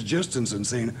 this is just as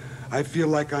insane. I feel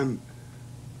like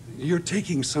you're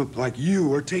taking something, like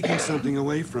you are taking something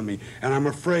away from me. And I'm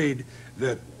afraid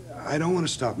that I don't want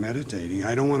to stop meditating.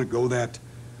 I don't want to go that.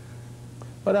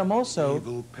 But I'm also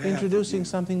Evil path introducing again.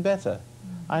 something better.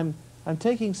 I'm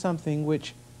taking something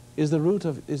which is the root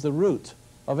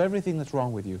of everything that's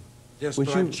wrong with you. Yes, Which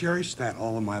but I've you- cherished that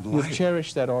all of my You've life.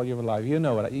 cherished that all your life. You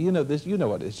know what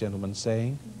this gentleman's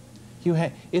saying.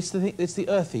 It's the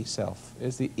earthy self.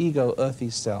 It's the ego earthy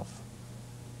self,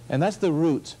 and that's the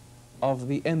root of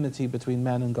the enmity between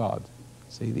man and God.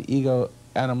 See, the ego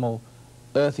animal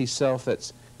earthy self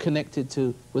that's connected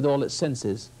with all its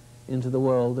senses into the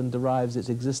world and derives its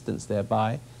existence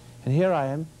thereby. And here I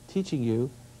am teaching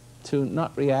you to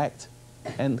not react,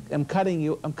 and I'm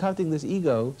cutting this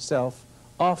ego self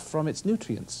off from its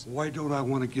nutrients. Why don't I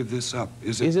want to give this up?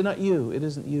 Is it not you? It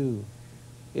isn't you.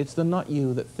 It's the not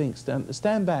you that thinks.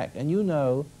 Stand back, and you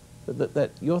know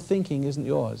that your thinking isn't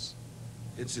yours.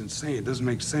 It's insane. It doesn't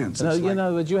make sense. No, It's you like-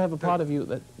 know that you have a part of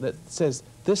you that says,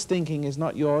 this thinking is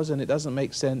not yours and it doesn't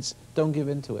make sense. Don't give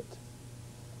in to it.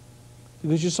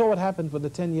 Because you saw what happened with the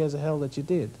 10 years of hell that you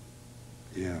did.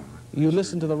 Yeah. You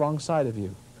listened to the wrong side of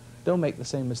you. Don't make the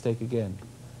same mistake again.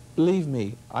 Believe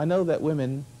me, I know that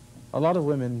women A lot of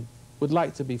women would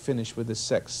like to be finished with this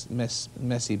sex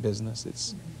messy business.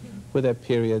 It's with their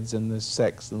periods and the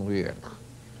sex and weird.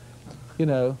 You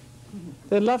know,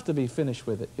 they'd love to be finished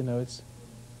with it. You know, it's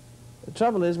the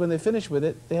trouble is when they finish with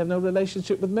it, they have no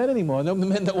relationship with men anymore. No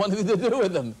men that want anything to do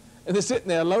with them, and they're sitting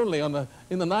there lonely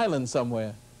in an island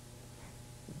somewhere.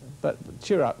 But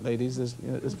cheer up, ladies.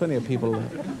 There's plenty of people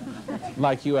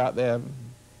like you out there.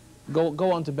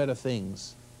 Go on to better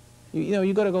things. You know,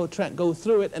 you've got to go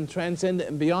through it and transcend it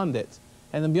and beyond it.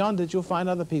 And then beyond it, you'll find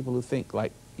other people who think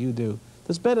like you do.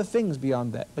 There's better things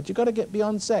beyond that. But you've got to get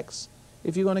beyond sex.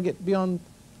 If you're going to get beyond...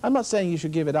 I'm not saying you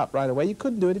should give it up right away. You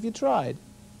couldn't do it if you tried.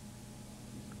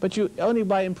 But only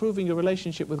by improving your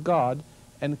relationship with God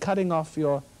and cutting off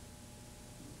your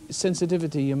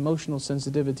sensitivity, emotional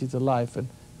sensitivity to life, and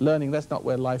learning that's not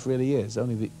where life really is.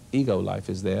 Only the ego life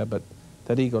is there, but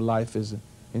that ego life is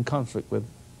in conflict with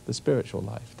the spiritual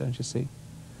life, don't you see?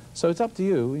 So it's up to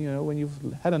you, you know, when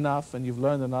you've had enough and you've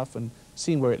learned enough and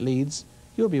seen where it leads,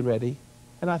 you'll be ready.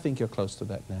 And I think you're close to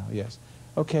that now, yes.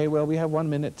 Okay, well, we have 1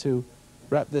 minute to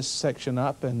wrap this section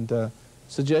up and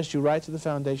suggest you write to the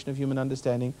Foundation of Human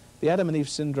Understanding. The Adam and Eve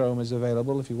syndrome is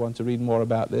available if you want to read more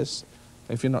about this,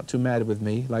 if you're not too mad with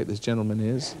me, like this gentleman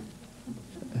is.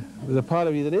 There's a part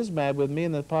of you that is mad with me,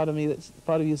 and the part of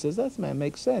you says, that man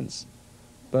makes sense.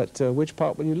 But which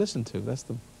part will you listen to? That's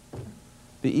the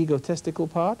egotistical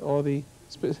part or the...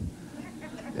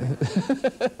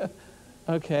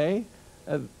 Okay.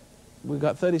 We've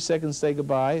got 30 seconds to say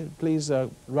goodbye. Please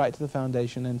write to the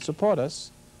Foundation and support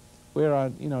us. We're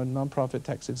a non-profit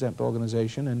tax-exempt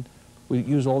organization, and we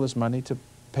use all this money to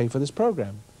pay for this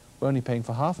program. We're only paying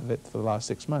for half of it for the last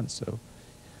 6 months, so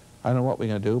I don't know what we're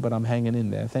going to do, but I'm hanging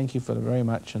in there. Thank you very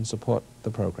much, and support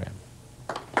the program.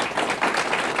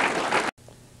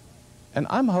 And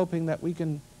I'm hoping that we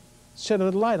can shed a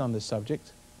little light on this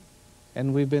subject,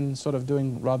 and we've been sort of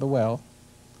doing rather well.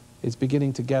 It's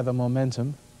beginning to gather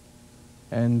momentum,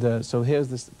 and so here's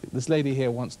this lady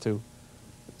here wants to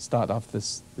start off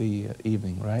the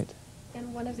evening, right?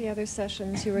 In one of the other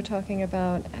sessions, you were talking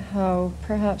about how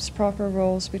perhaps proper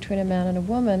roles between a man and a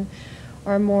woman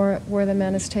are more where the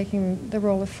man is taking the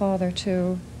role of father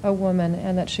to a woman,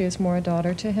 and that she is more a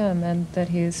daughter to him, and that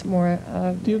he is more...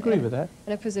 do you agree with that?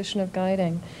 In a position of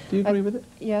guiding. Do you agree with it?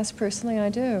 Yes, personally I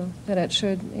do, that it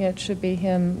should be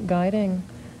him guiding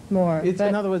more.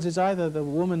 In other words, it's either the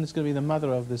woman is going to be the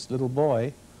mother of this little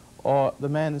boy, or the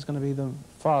man is going to be the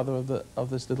father of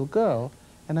this little girl.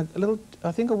 And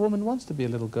I think a woman wants to be a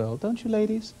little girl, don't you,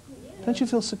 ladies? Yeah. Don't you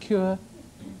feel secure?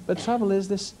 But the trouble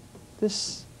is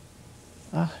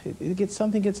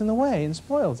something gets in the way and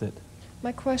spoils it.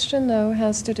 My question, though,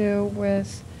 has to do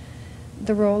with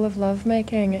the role of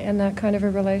lovemaking in that kind of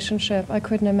a relationship. I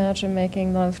couldn't imagine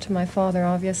making love to my father,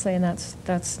 obviously, and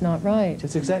that's not right.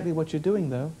 It's exactly what you're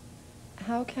doing, though.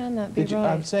 How can that be right?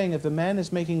 I'm saying if the man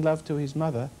is making love to his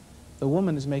mother, the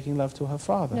woman is making love to her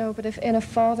father. No, but if in a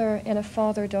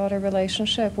father-daughter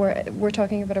relationship, we're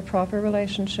talking about a proper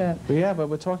relationship. Yeah, but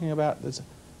we're talking about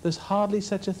there's hardly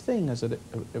such a thing as a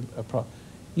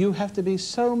you have to be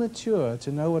so mature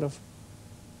to know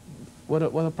what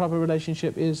a proper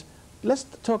relationship is. Let's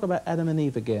talk about Adam and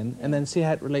Eve again, and then see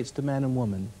how it relates to man and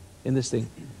woman in this thing.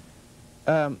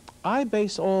 I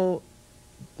base all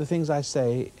the things I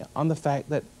say on the fact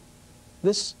that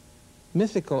this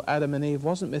mythical Adam and Eve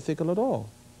wasn't mythical at all,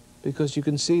 because you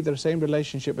can see the same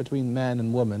relationship between man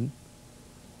and woman,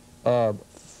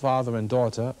 father and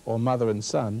daughter, or mother and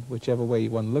son, whichever way you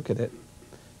want to look at it,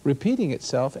 repeating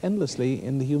itself endlessly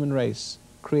in the human race,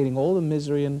 creating all the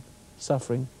misery and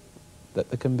suffering that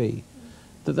there can be.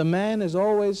 That the man is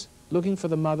always looking for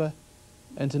the mother,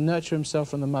 and to nurture himself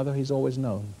from the mother he's always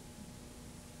known.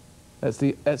 That's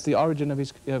the origin of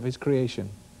his creation,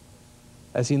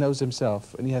 as he knows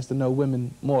himself, and he has to know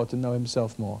women more to know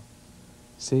himself more.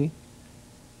 See?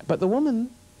 But the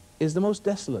woman is the most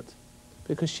desolate,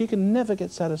 because she can never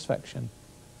get satisfaction,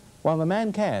 while the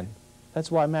man can.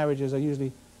 That's why marriages are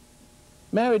usually...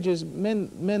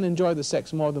 men enjoy the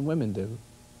sex more than women do.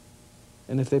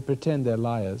 And if they pretend, they're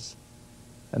liars.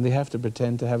 And they have to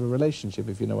pretend to have a relationship,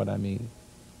 if you know what I mean.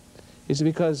 It's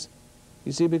because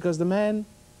the man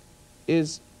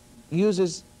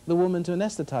uses the woman to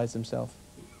anesthetize himself.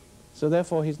 So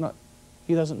therefore he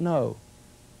doesn't know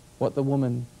what the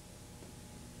woman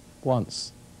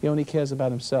wants. He only cares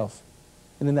about himself.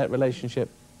 And in that relationship,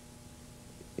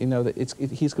 you know, that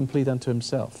he's complete unto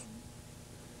himself.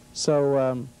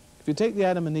 So if you take the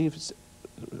Adam and Eve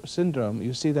syndrome,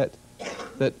 you see that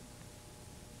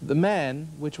the man,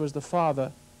 which was the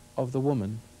father of the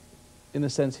woman, in a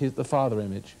sense the father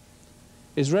image,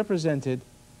 is represented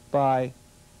by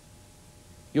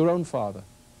your own father.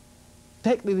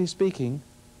 Technically speaking,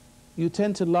 you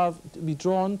tend to be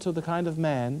drawn to the kind of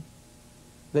man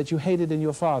that you hated in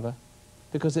your father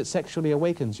because it sexually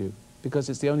awakens you, because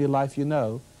it's the only life you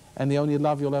know and the only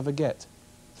love you'll ever get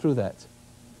through that.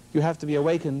 You have to be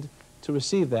awakened to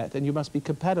receive that, and you must be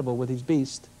compatible with his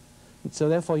beast. So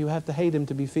therefore you have to hate him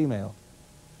to be female.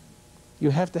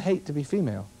 You have to hate to be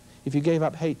female. If you gave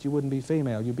up hate, you wouldn't be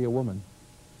female, you'd be a woman.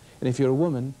 And if you're a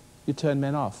woman, you turn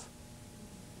men off.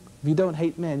 If you don't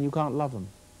hate men, you can't love them.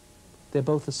 They're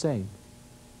both the same.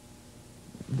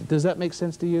 Does that make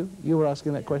sense to you? You were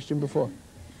asking that question before.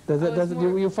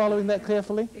 Were you following that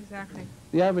carefully? Exactly.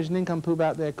 The average nincompoop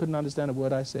out there couldn't understand a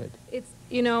word I said. It's,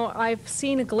 you know, I've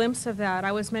seen a glimpse of that.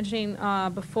 I was mentioning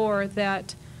before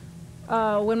that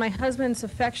when my husband's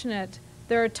affectionate,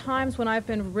 there are times when I've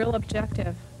been real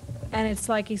objective, and it's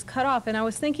like he's cut off. And I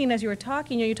was thinking as you were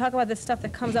talking, you know, you talk about this stuff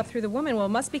that comes up through the woman. Well, it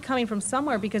must be coming from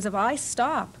somewhere, because if I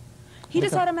stop, he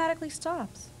just automatically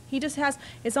stops. He just has,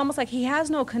 it's almost like he has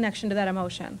no connection to that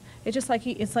emotion. It's just like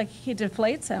it's like he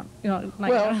deflates him, you know.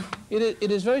 Like, well, it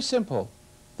is very simple.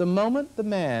 The moment the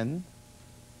man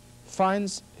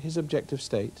finds his objective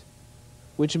state,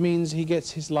 which means he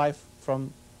gets his life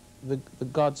from the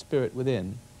God spirit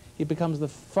within, he becomes the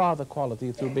father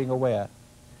quality through being aware.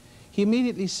 He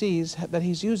immediately sees that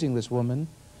he's using this woman,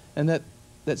 and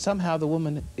that somehow the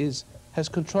woman has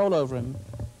control over him,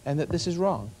 and that this is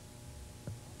wrong.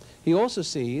 He also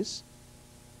sees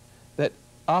that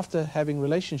after having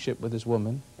relationship with this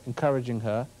woman, encouraging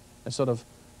her, and sort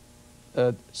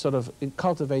of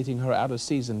cultivating her out of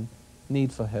season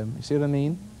need for him, you see what I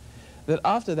mean? That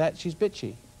after that she's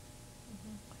bitchy.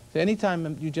 So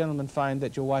anytime you gentlemen find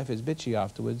that your wife is bitchy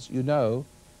afterwards, you know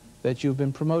that you've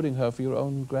been promoting her for your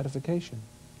own gratification,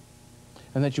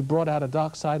 and that you brought out a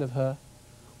dark side of her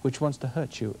which wants to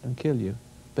hurt you and kill you,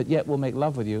 but yet will make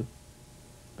love with you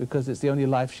because it's the only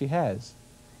life she has.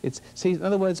 See, in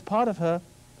other words, part of her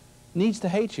needs to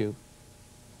hate you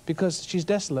because she's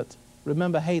desolate.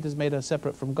 Remember, hate has made her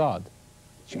separate from God.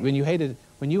 When you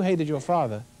hated your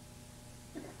father,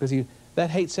 because that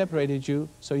hate separated you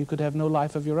so you could have no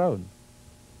life of your own.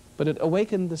 But it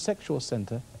awakened the sexual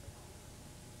center,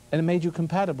 and it made you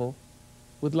compatible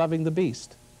with loving the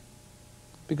beast.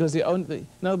 Because in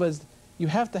other words, you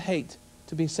have to hate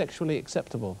to be sexually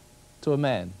acceptable to a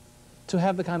man, to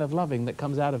have the kind of loving that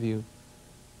comes out of you,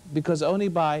 because only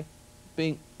by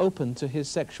being open to his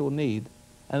sexual need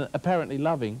and apparently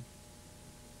loving,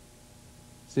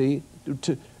 see,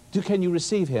 can you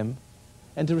receive him,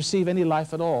 and to receive any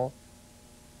life at all.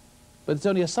 But it's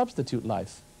only a substitute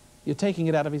life. You're taking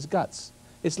it out of his guts.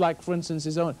 It's like, for instance,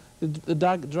 the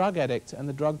drug addict and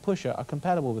the drug pusher are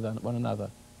compatible with one another.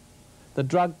 The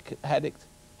drug addict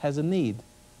has a need,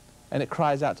 and it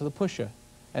cries out to the pusher,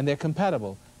 and they're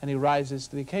compatible, and he rises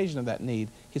to the occasion of that need.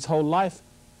 His whole life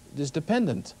is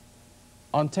dependent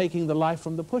on taking the life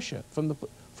from the pusher,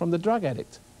 from the drug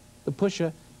addict. The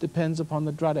pusher depends upon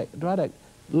the drug addict,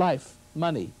 life,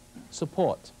 money,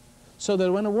 support. So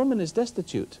that when a woman is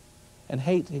destitute, and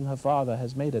hating her father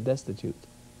has made her destitute,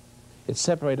 it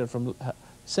separated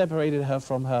her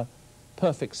from her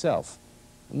perfect self,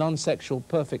 non-sexual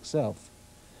perfect self.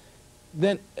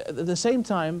 Then at the same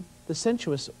time, the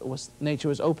sensuous nature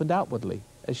was opened outwardly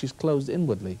as she's closed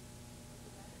inwardly.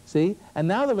 See? And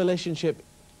now the relationship,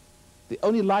 the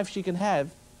only life she can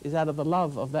have is out of the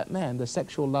love of that man, the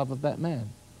sexual love of that man.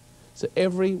 So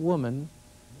every woman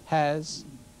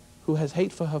who has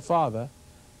hate for her father,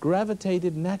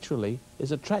 gravitated naturally,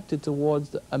 is attracted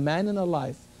towards a man in her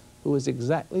life who is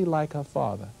exactly like her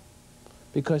father.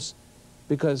 Because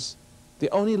the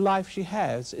only life she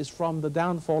has is from the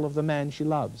downfall of the man she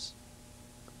loves.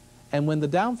 And when the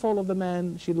downfall of the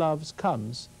man she loves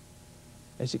comes,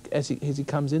 as he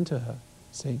comes into her,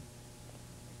 see,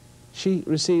 she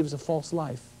receives a false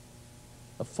life,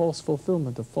 a false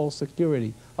fulfillment, a false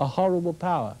security, a horrible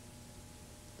power.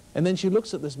 And then she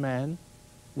looks at this man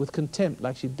with contempt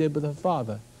like she did with her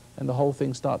father, and the whole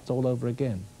thing starts all over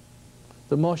again.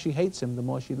 The more she hates him, the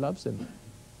more she loves him.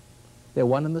 They're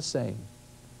one and the same.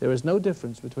 There is no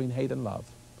difference between hate and love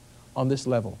on this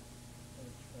level.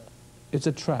 It's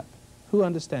a trap. Who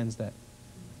understands that?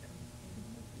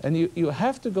 And you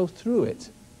have to go through it.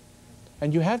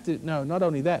 And you have to, no, not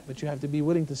only that, but you have to be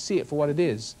willing to see it for what it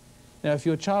is. Now, if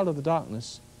you're a child of the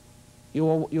darkness,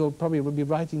 you'll probably be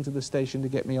writing to the station to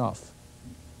get me off.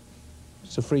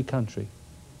 It's a free country,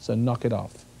 so knock it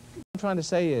off. What I'm trying to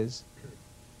say is,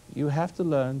 you have to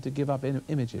learn to give up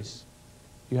images.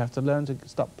 You have to learn to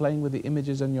stop playing with the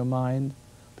images in your mind,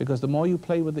 because the more you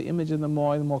play with the image and the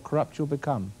more corrupt you'll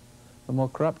become. The more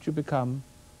corrupt you become,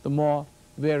 the more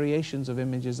variations of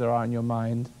images there are in your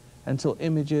mind, until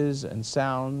images and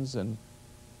sounds and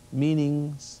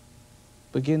meanings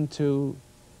begin to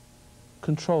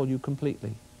control you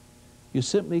completely. You're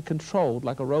simply controlled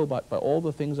like a robot by all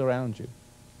the things around you.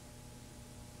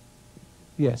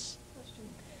 Yes?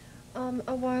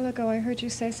 A while ago I heard you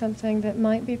say something that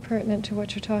might be pertinent to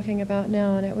what you're talking about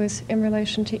now, and it was in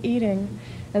relation to eating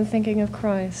and thinking of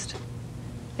Christ.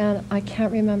 And I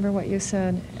can't remember what you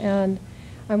said, and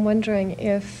I'm wondering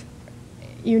if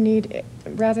you need,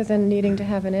 rather than needing to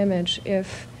have an image,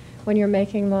 if when you're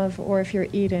making love or if you're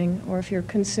eating or if you're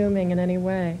consuming in any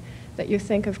way, that you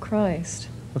think of Christ.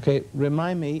 Okay,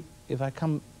 remind me, if I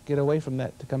get away from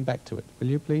that, to come back to it, will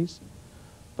you please?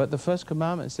 But the first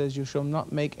commandment says, you shall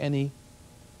not make any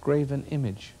graven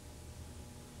image.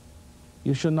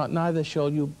 You shall not, neither shall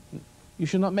you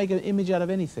shall not make an image out of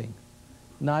anything.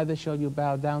 Neither shall you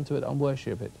bow down to it and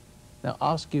worship it. Now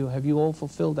ask you, have you all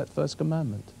fulfilled that first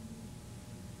commandment?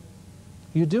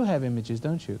 You do have images,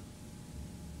 don't you?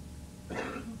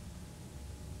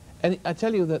 And I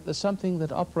tell you that there's something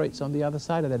that operates on the other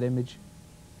side of that image,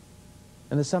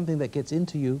 and there's something that gets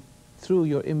into you through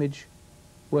your image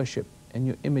worship and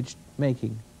your image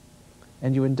making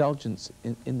and your indulgence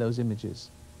in those images,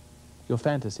 your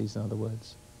fantasies, in other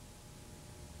words.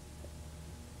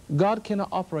 God cannot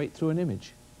operate through an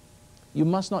image. You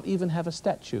must not even have a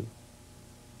statue.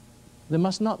 There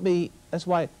must not be, that's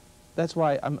why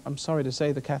I'm sorry to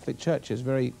say the Catholic Church is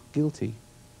very guilty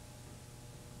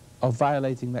of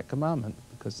violating that commandment,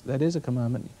 because that is a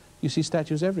commandment. You see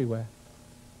statues everywhere.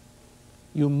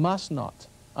 You must not,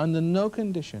 under no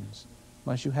conditions,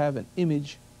 must you have an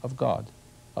image of God,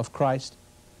 of Christ.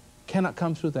 Cannot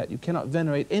come through that. You cannot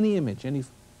venerate any image.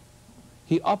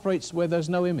 He operates where there's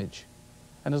no image.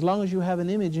 And as long as you have an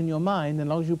image in your mind, and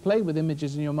as long as you play with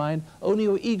images in your mind, only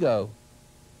your ego,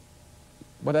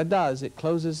 what it does, it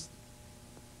closes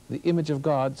the image of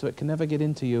God so it can never get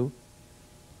into you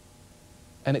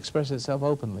and express itself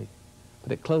openly.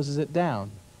 But it closes it down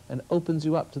and opens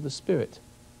you up to the Spirit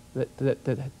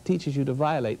that teaches you to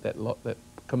violate that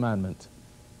commandment,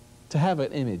 to have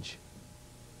an image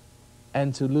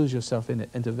and to lose yourself in it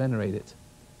and to venerate it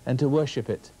and to worship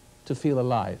it, to feel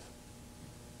alive.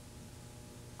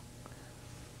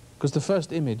 Because the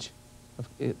first image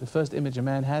a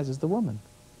man has is the woman.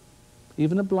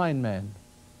 Even a blind man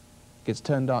gets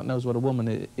turned on, knows what a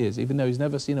woman is, even though he's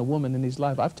never seen a woman in his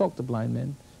life. I've talked to blind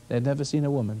men. They've never seen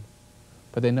a woman,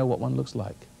 but they know what one looks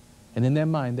like. And in their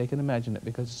mind, they can imagine it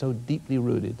because it's so deeply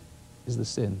rooted is the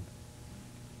sin.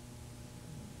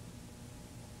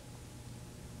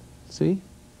 See?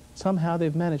 Somehow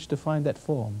they've managed to find that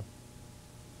form.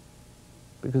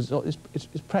 Because it's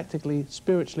practically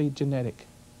spiritually genetic.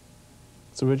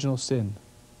 It's original sin.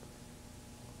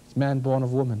 It's man born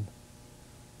of woman.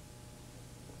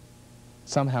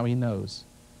 Somehow he knows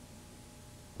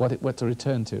what to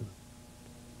return to.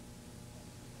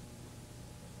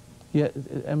 Yeah,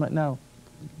 Emma, now,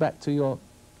 back to your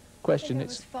question. It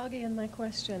was foggy in my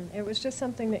question. It was just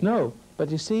something that No, but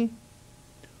you see,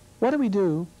 what do we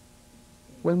do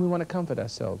when we want to comfort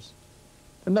ourselves?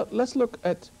 And let's look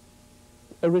at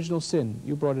original sin.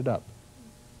 You brought it up.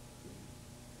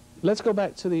 Let's go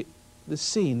back to the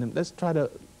scene, and let's try to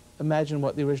imagine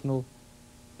what the original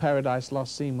Paradise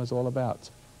Lost scene was all about.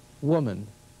 Woman.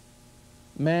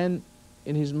 Man,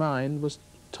 in his mind, was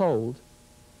told,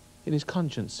 in his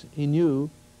conscience, he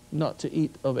knew not to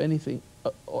eat of anything,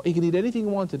 or he could eat anything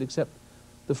he wanted except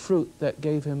the fruit that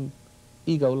gave him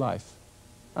ego life.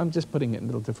 I'm just putting it in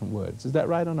little different words. Is that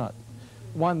right or not?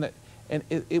 One that, and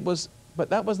it was,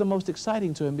 but that was the most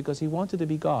exciting to him because he wanted to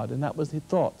be God, and that was his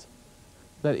thought,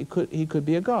 that he could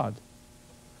be a God.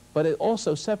 But it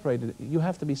also separated, you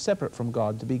have to be separate from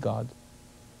God to be God.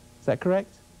 Is that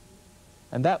correct?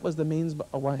 And that was the means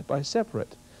by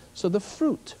separate. So the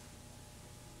fruit,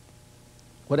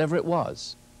 whatever it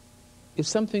was, is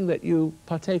something that you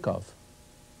partake of.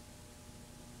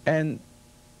 And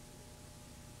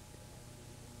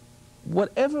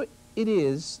whatever it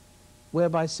is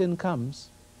whereby sin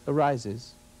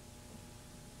arises,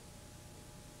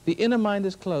 the inner mind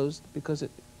is closed because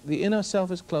the inner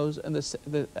self is closed and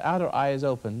the outer eye is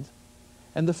opened.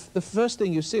 And the first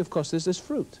thing you see, of course, is this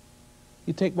fruit.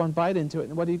 You take one bite into it,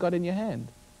 and what do you got in your hand?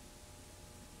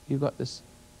 You've got this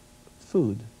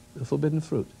food, the forbidden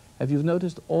fruit. Have you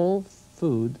noticed all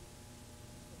food,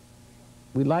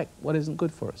 we like what isn't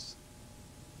good for us?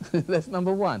 That's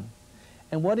number one.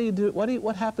 And what do you do?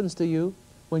 What happens to you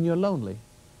when you're lonely?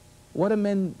 What do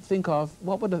men think of?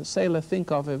 What would a sailor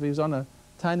think of if he was on a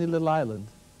tiny little island?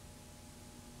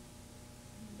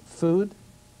 Food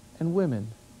and women.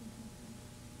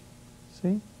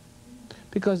 See?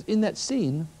 Because in that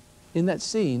scene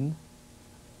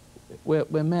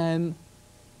where man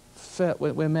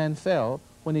fell,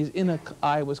 when his inner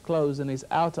eye was closed and his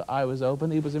outer eye was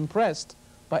open, he was impressed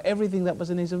by everything that was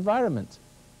in his environment.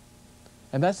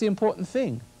 And that's the important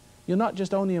thing. You're not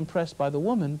just only impressed by the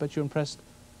woman, but you're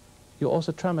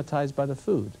also traumatized by the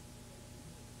food.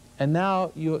 And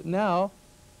now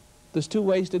there's two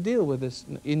ways to deal with this.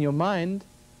 In your mind,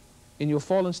 in your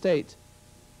fallen state,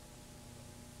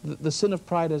 the sin of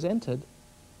pride has entered.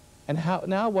 And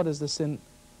now what is the sin?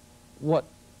 What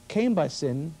came by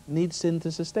sin needs sin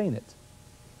to sustain it.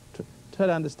 Try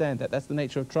to understand that. That's the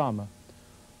nature of trauma.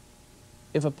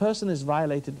 If a person is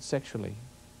violated sexually,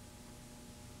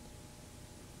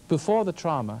 before the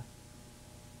trauma,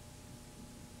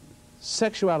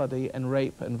 sexuality and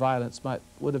rape and violence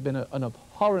would have been an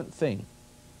abhorrent thing.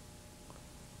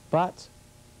 But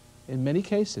in many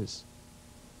cases,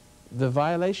 the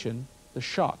violation, the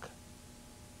shock,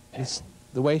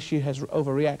 the way she has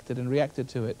overreacted and reacted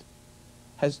to it,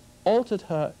 has altered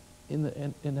her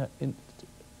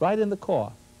right in the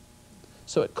core.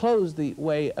 So it closed the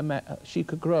way she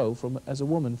could grow as a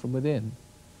woman from within.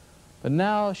 But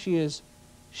now she is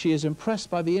impressed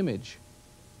by the image,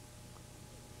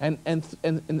 and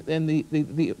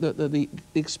the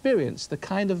experience, the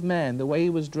kind of man, the way he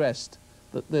was dressed,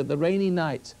 the rainy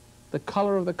night, the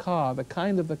color of the car, the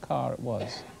kind of the car it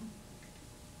was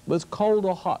cold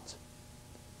or hot.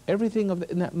 Everything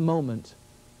in that moment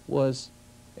was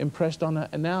impressed on her,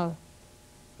 and now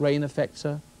rain affects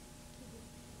her.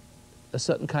 A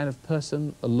certain kind of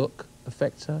person, a look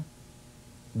affects her.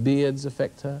 Beards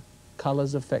affect her.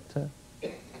 Colors affect her.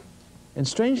 And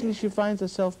strangely, she finds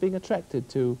herself being attracted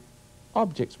to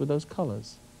objects with those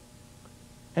colors,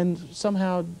 and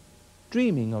somehow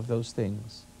dreaming of those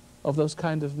things, of those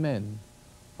kind of men,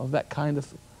 of that kind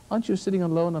of... Aren't you sitting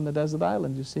alone on the desert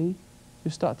island, you see?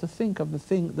 You start to think of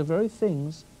the very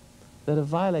things that have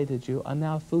violated you are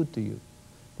now food to you.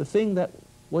 The thing that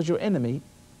was your enemy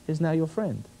is now your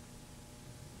friend.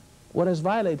 What has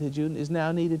violated you is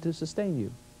now needed to sustain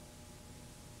you.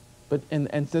 But,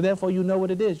 and so therefore you know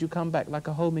what it is. You come back like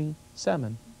a homing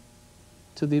salmon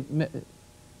to the...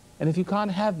 And if you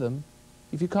can't have them,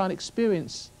 if you can't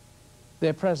experience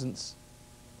their presence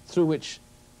through which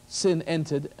sin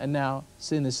entered and now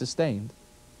sin is sustained,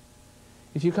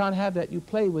 if you can't have that, you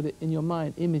play with it in your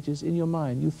mind, images in your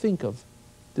mind. You think of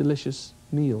delicious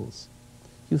meals.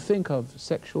 You think of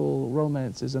sexual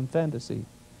romances and fantasy.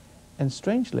 And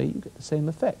strangely, you get the same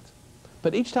effect.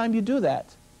 But each time you do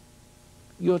that,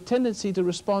 your tendency to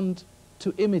respond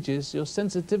to images, your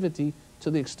sensitivity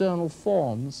to the external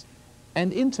forms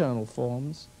and internal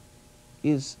forms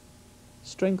is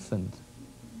strengthened.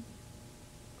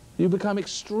 You become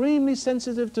extremely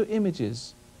sensitive to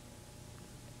images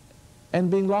and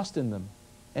being lost in them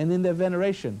and in their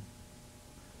veneration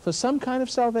for some kind of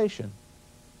salvation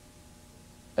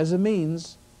as a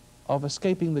means of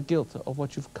escaping the guilt of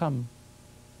what you've become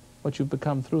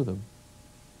through them.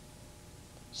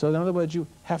 So in other words, you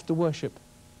have to worship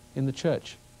in the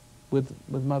church with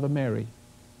Mother Mary.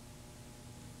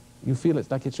 You feel it's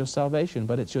like it's your salvation,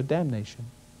 but it's your damnation.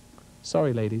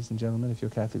 Sorry, ladies and gentlemen, if you're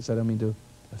Catholics, I don't mean to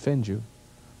offend you.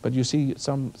 But you see,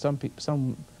 some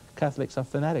Catholics are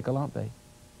fanatical, aren't they?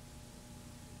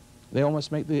 They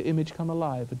almost make the image come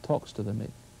alive and talks to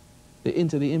them. They're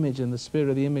into the image, and the spirit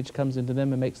of the image comes into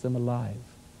them and makes them alive.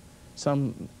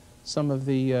 Some of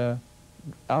the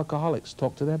alcoholics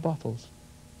talk to their bottles.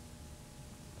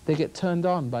 They get turned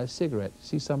on by a cigarette. You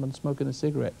see someone smoking a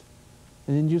cigarette,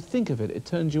 and then you think of it. It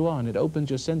turns you on. It opens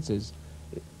your senses,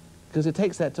 because it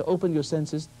takes that to open your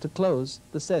senses to close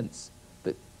the sense,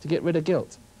 to get rid of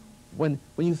guilt. When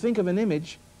you think of an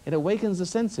image, it awakens the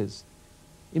senses.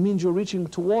 It means you're reaching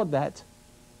toward that,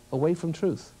 away from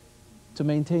truth, to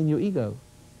maintain your ego,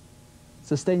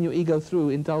 sustain your ego through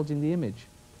indulging the image.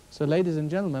 So, ladies and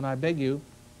gentlemen, I beg you,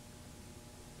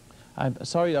 I'm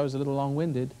sorry I was a little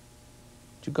long-winded,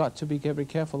 but you've got to be very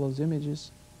careful of those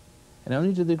images. And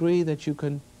only to the degree that you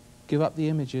can give up the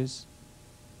images,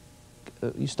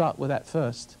 you start with that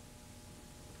first,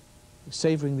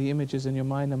 savoring the images in your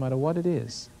mind no matter what it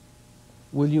is.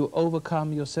 Will you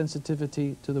overcome your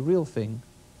sensitivity to the real thing?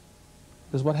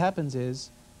 Because what happens is,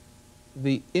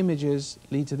 the images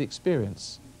lead to the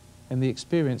experience, and the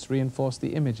experience reinforces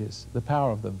the images, the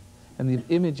power of them. And the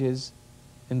images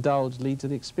indulged lead to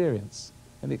the experience,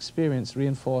 and the experience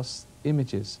reinforces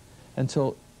images,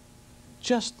 until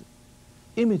just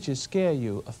images scare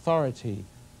you, authority.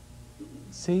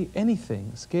 See,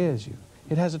 anything scares you.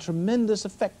 It has a tremendous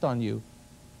effect on you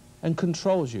and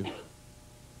controls you.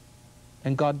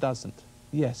 And God doesn't.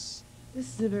 Yes,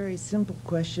 This is a very simple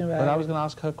question. But I was going to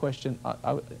ask her question.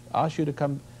 I ask you to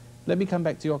come. Let me come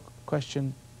back to your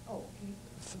question. Oh, okay.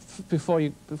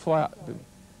 Before I.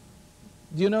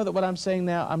 Do you know that what I'm saying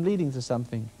now, I'm leading to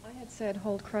something? I had said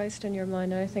hold Christ in your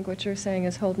mind, and I think what you're saying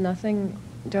is hold nothing,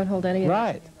 don't hold any Right.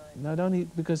 of it in your mind. No, don't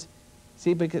eat, because,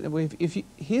 see, because if you,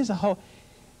 here's a whole,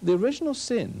 the original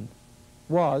sin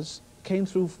came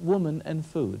through woman and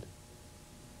food.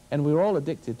 And we're all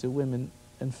addicted to women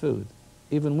and food.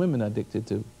 Even women are addicted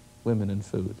to women and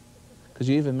food. Because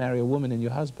you even marry a woman and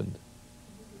your husband.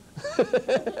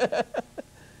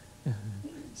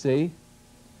 See?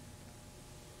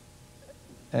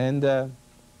 And,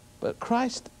 but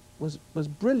Christ was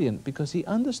brilliant because he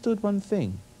understood one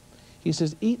thing. He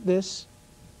says, eat this,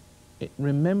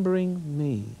 remembering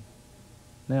me.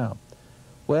 Now,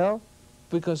 well,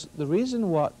 because the reason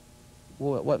what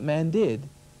man did,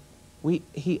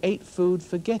 he ate food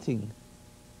forgetting.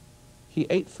 He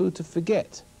ate food to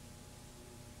forget.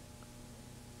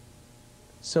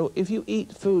 So if you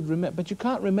eat food, but you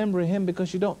can't remember him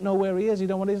because you don't know where he is, you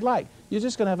don't know what he's like. You're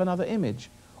just going to have another image.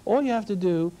 All you have to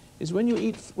do is when you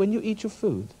eat your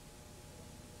food,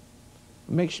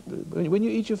 when you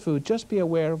eat your food, just be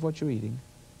aware of what you're eating.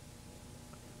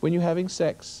 When you're having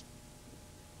sex,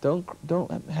 don't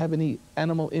have any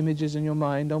animal images in your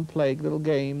mind. Don't play little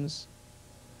games.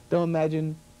 Don't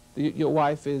imagine your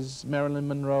wife is Marilyn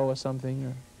Monroe or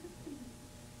something.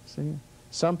 See?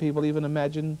 Some people even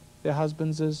imagine their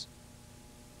husbands as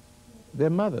their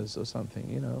mothers or something,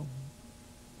 you know.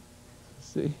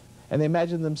 See? And they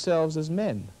imagine themselves as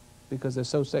men because they're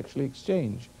so sexually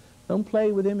exchanged. Don't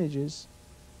play with images,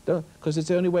 because it's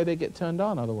the only way they get turned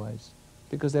on otherwise,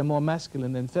 because they're more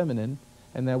masculine than feminine,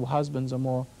 and their husbands are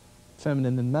more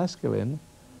feminine than masculine.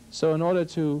 So in order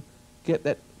to get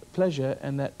that pleasure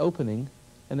and that opening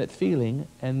and that feeling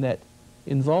and that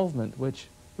involvement which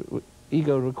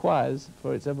ego requires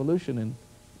for its evolution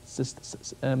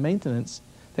and maintenance,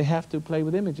 they have to play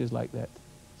with images like that.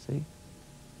 See?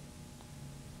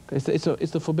 It's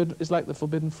like the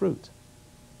forbidden fruit.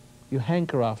 You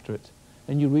hanker after it,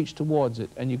 and you reach towards it,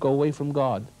 and you go away from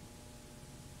God,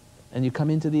 and you come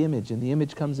into the image, and the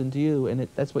image comes into you, and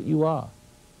that's what you are.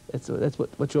 That's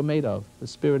what you're made of, the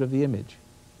spirit of the image.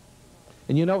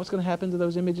 And you know what's going to happen to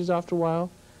those images after a while?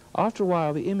 After a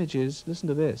while, the images, listen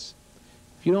to this.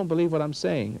 If you don't believe what I'm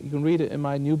saying, you can read it in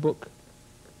my new book,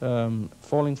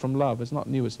 Falling from Love. It's not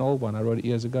new, it's an old one. I wrote it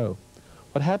years ago.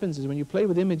 What happens is when you play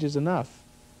with images enough,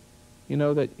 you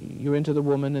know that you're into the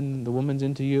woman and the woman's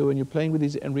into you, and you're playing with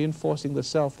these and reinforcing the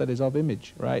self that is of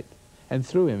image, right? And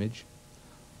through image.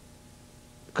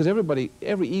 Because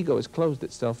every ego has clothed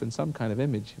itself in some kind of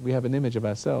image. We have an image of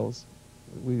ourselves.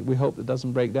 We hope it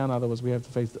doesn't break down, otherwise we have to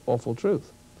face the awful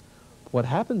truth. What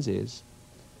happens is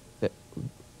that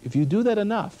if you do that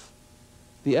enough,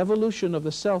 the evolution of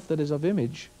the self that is of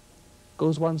image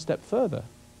goes one step further.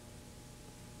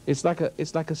 It's like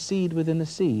a seed within a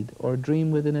seed, or a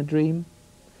dream within a dream.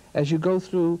 As you go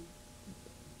through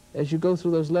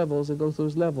those levels and go through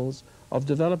those levels of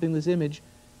developing this image,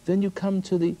 then you come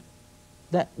to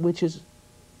that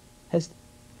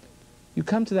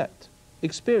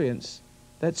experience,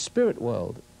 that spirit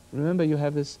world. Remember, you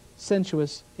have this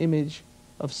sensuous image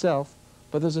of self,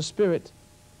 but there's a spirit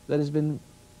that is within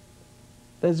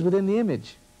the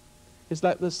image. It's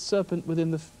like the serpent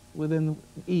within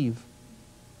Eve.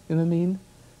 You know what I mean?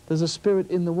 There's a spirit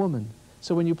in the woman.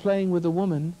 So when you're playing with the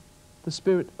woman, the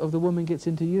spirit of the woman gets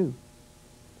into you.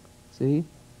 See?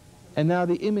 And now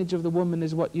the image of the woman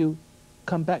is what you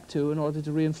come back to in order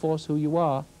to reinforce who you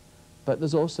are. But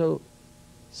there's also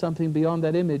something beyond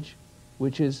that image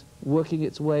which is working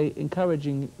its way,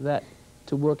 encouraging that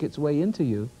to work its way into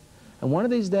you. And one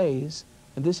of these days,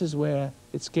 and this is where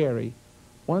it's scary,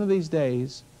 one of these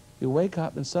days you wake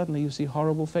up and suddenly you see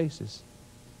horrible faces.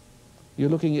 You're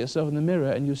looking at yourself in the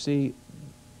mirror and you see,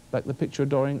 like the picture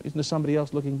adoring, isn't there somebody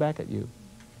else looking back at you?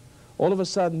 All of a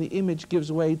sudden the image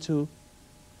gives way to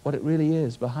what it really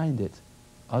is behind it.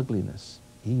 Ugliness,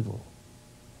 evil.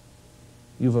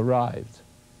 You've arrived.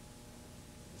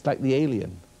 It's like the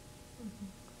alien.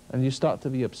 And you start to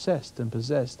be obsessed and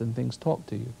possessed and things talk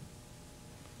to you.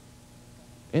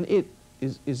 And it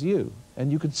is you. And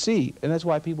you can see, and that's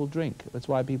why people drink. That's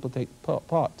why people take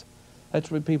pot. That's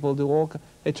why people do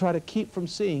they try to keep from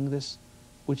seeing this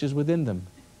which is within them,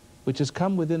 which has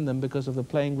come within them because of the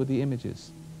playing with the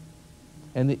images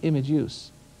and the image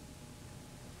use.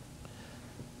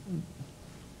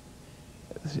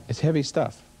 It's heavy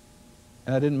stuff.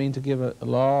 And I didn't mean to give a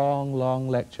long, long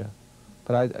lecture.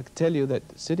 But I can tell you that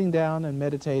sitting down and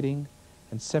meditating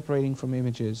and separating from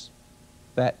images,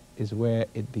 that is where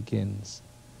it begins.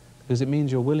 Because it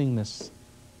means your willingness,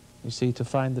 you see, to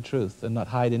find the truth and not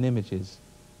hide in images.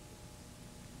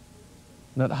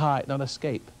 Not hide, not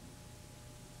escape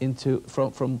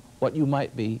from what you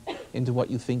might be into what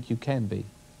you think you can be,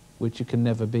 which you can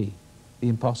never be. The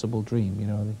impossible dream, you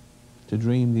know, to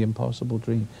dream the impossible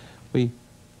dream.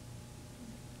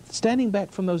 Standing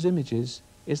back from those images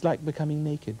is like becoming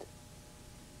naked.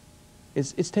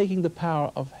 It's taking the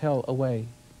power of hell away,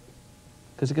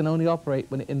 because it can only operate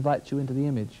when it invites you into the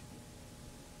image.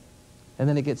 And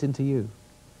then it gets into you.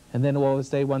 And then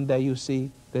one day you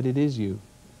see that it is you.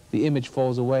 The image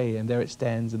falls away, and there it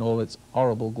stands in all its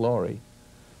horrible glory,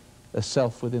 a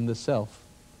self within the self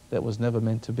that was never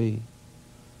meant to be.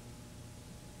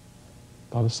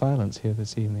 A lot of silence here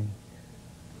this evening.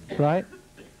 Right?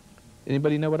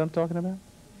 Anybody know what I'm talking about?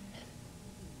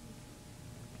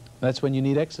 That's when you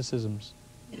need exorcisms.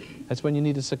 That's when you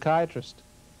need a psychiatrist.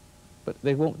 But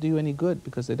they won't do you any good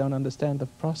because they don't understand the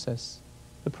process.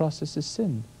 The process is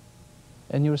sin.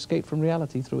 And you escape from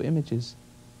reality through images.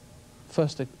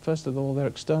 First of all, they're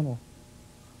external.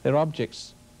 They're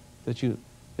objects that you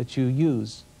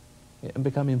use and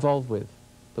become involved with.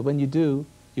 But when you do,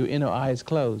 your inner eye is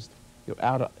closed. Your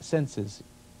outer senses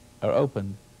are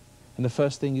opened. And the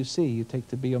first thing you see, you take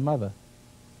to be your mother.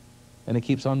 And it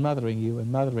keeps on mothering you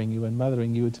and mothering you and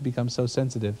mothering you to become so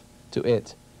sensitive to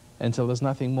it until there's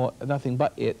nothing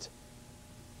but it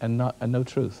and no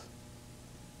truth.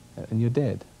 And you're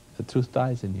dead. The truth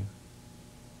dies in you.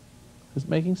 Is it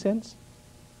making sense?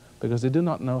 Because they do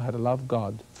not know how to love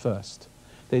God first.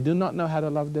 They do not know how to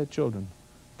love their children.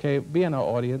 Okay, be in our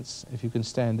audience if you can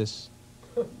stand this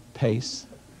pace.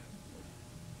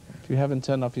 If you haven't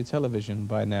turned off your television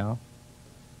by now,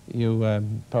 you're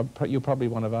probably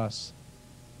one of us.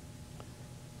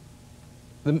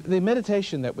 The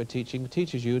meditation that we're teaching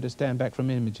teaches you to stand back from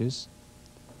images,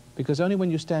 because only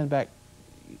when you stand back,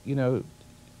 you know,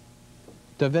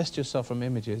 divest yourself from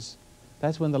images,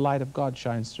 that's when the light of God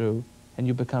shines through and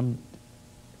you become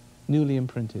newly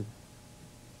imprinted.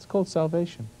 It's called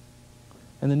salvation.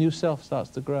 And the new self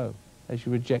starts to grow as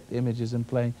you reject images and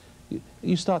playing.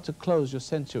 You start to close your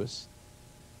sensuous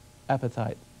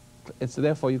appetite.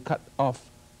 Therefore you cut off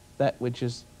that which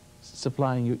is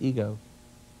supplying your ego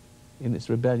in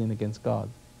its rebellion against God.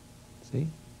 See?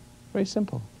 Very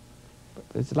simple.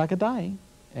 It's like a dying,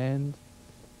 and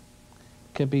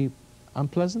can be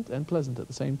unpleasant and pleasant at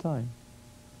the same time.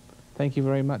 Thank you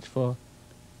very much for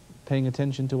paying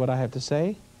attention to what I have to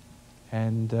say,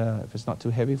 and if it's not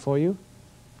too heavy for you,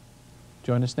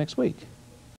 join us next week.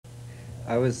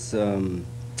 I was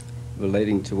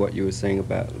relating to what you were saying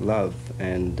about love,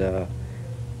 and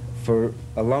for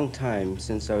a long time,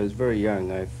 since I was very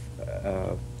young,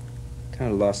 I've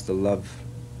kind of lost the love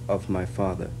of my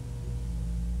father.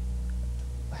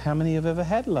 How many have ever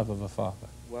had love of a father?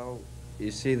 Well,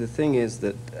 you see, the thing is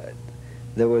that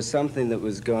there was something that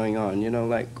was going on, you know,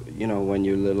 like, you know, when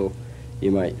you're little,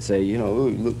 you might say, you know, oh,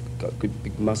 look, got good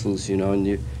big muscles, you know, and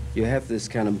you have this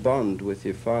kind of bond with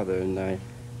your father, and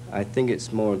I think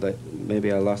it's more that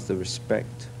maybe I lost the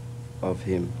respect of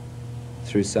him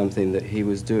through something that he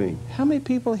was doing. How many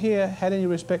people here had any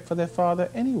respect for their father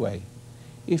anyway?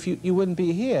 If you wouldn't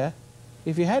be here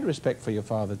if you had respect for your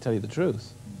father, to tell you the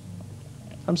truth.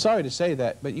 I'm sorry to say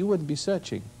that, but you wouldn't be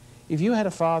searching. If you had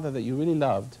a father that you really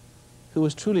loved, who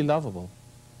was truly lovable,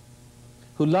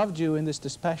 who loved you in this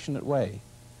dispassionate way,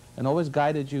 and always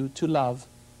guided you to love,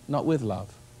 not with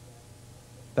love.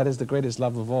 That is the greatest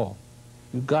love of all.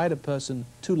 You guide a person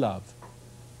to love,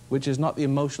 which is not the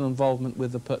emotional involvement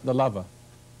with the lover.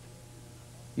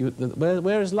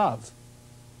 Where is love?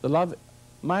 The love,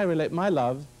 my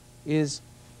love is,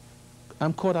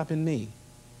 I'm caught up in me.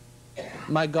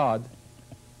 My God,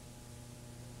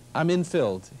 I'm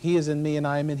infilled. He is in me and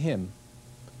I am in him.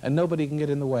 And nobody can get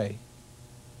in the way.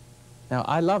 Now,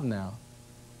 I love now.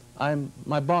 I'm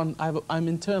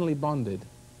internally bonded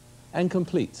and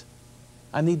complete.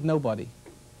 I need nobody.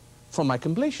 For my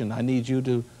completion, I need you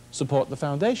to support the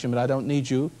foundation, but I don't need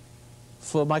you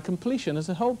for my completion as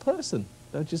a whole person.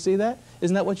 Don't you see that?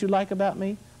 Isn't that what you like about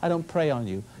me? I don't prey on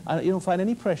you. You don't find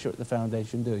any pressure at the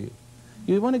foundation, do you?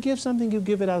 You want to give something, you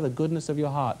give it out of the goodness of your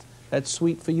heart. That's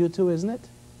sweet for you too, isn't it?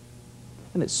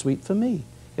 And it's sweet for me.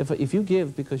 If you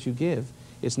give because you give,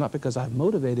 it's not because I've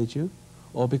motivated you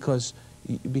or because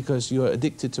you're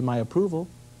addicted to my approval,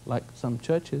 like some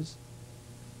churches.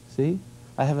 See?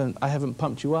 I haven't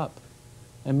pumped you up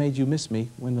and made you miss me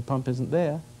when the pump isn't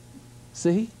there.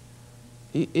 See?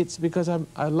 It's because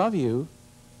I love you,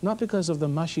 not because of the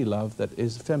mushy love that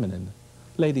is feminine.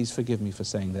 Ladies, forgive me for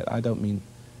saying that. I don't mean,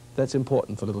 that's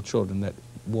important for little children, that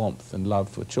warmth and love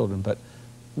for children, but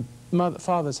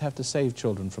Fathers have to save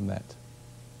children from that.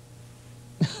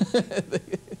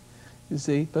 You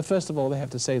see? But first of all, they have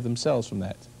to save themselves from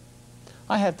that.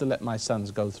 I have to let my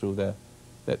sons go through that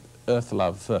earth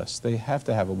love first. They have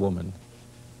to have a woman.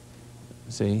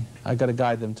 See? I've got to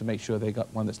guide them to make sure they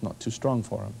got one that's not too strong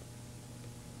for them.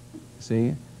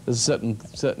 See? There's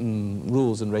certain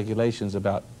rules and regulations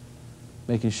about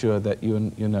making sure that you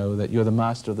know that you're the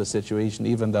master of the situation,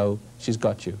 even though she's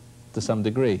got you to some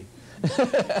degree.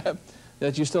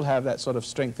 That you still have that sort of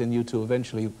strength in you to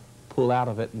eventually pull out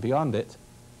of it and beyond it,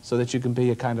 so that you can be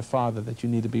a kind of father that you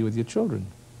need to be with your children.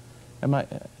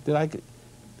 Did I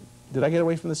get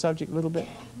away from the subject a little bit?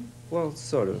 Well,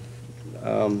 sort of.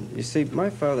 You see,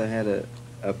 my father had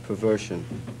a perversion.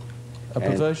 A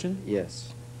perversion?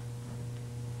 Yes.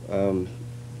 To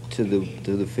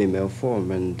the female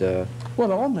form, and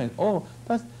well, all men.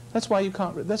 That's why you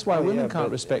can't. That's why women can't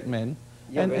respect men,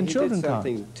 and children can't.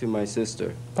 He did something to my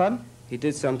sister. Pardon? He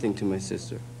did something to my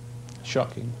sister.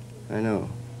 Shocking. I know.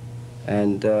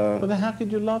 And well, then how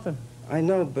could you love him? I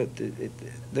know, but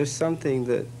there's something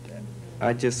that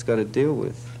I just got to deal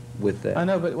with that. I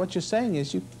know, but what you're saying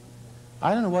is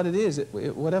I don't know what it is.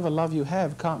 Whatever love you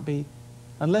have can't be,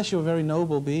 unless you're a very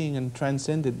noble being and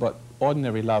transcended what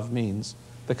ordinary love means,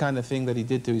 the kind of thing that he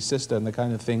did to his sister and the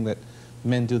kind of thing that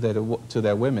men do to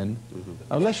their women. Mm-hmm.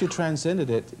 Unless you transcended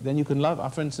it, then you can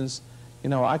love. For instance, you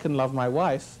know, I can love my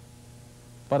wife,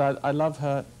 but I love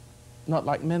her not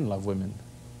like men love women.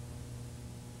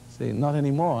 See, not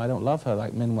anymore. I don't love her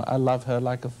like men. I love her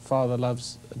like a father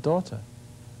loves a daughter.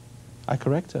 I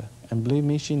correct her, and believe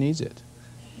me, she needs it.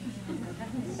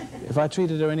 If I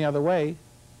treated her any other way,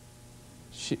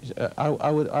 it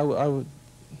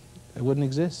wouldn't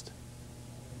exist.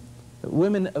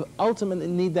 Women ultimately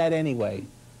need that anyway.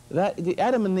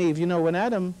 Adam and Eve, you know, when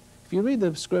Adam, if you read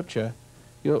the scripture,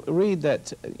 you'll read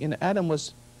that Adam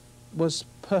was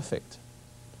perfect.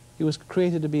 He was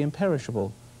created to be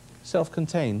imperishable,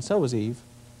 self-contained. So was Eve.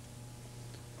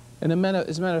 And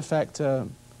as a matter of fact,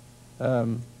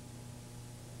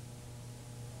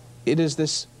 it is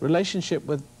this relationship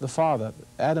with the Father,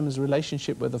 Adam's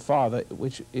relationship with the Father,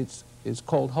 which is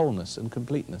called wholeness and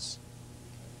completeness.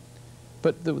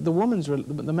 But the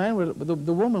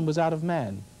woman was out of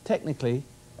man. Technically,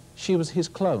 she was his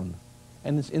clone.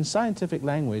 And in scientific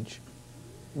language,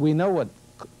 we know what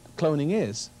cloning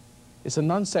is. It's a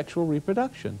non-sexual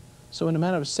reproduction. So in a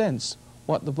manner of sense,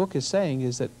 what the book is saying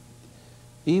is that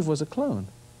Eve was a clone,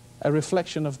 a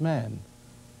reflection of man.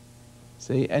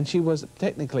 See, and she was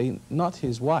technically not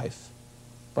his wife,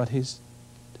 but his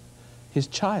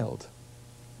child.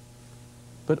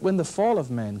 But when the fall of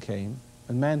man came,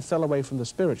 and man fell away from the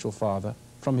spiritual father,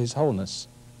 from his wholeness,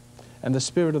 and the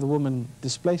spirit of the woman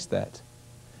displaced that,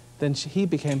 then he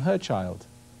became her child.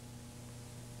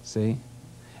 See?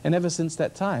 And ever since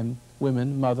that time,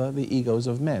 women mother the egos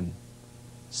of men,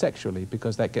 sexually,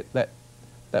 because that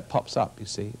pops up, you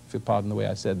see, if you pardon the way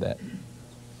I said that.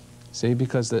 See,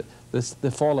 because the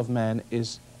fall of man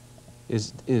is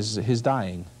his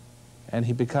dying, and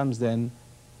he becomes then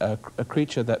a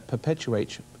creature that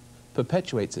perpetuates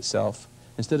itself,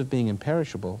 instead of being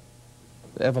imperishable,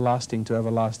 everlasting to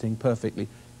everlasting, perfectly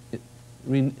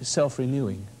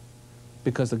self-renewing,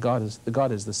 because the God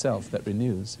is the self that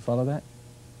renews. You follow that?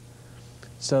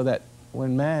 So that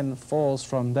when man falls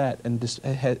from that and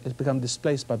has become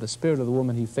displaced by the spirit of the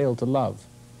woman he failed to love,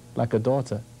 like a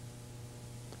daughter,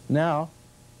 now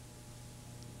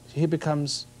he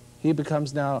becomes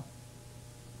now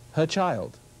her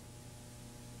child.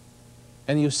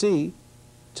 And you see,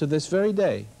 to this very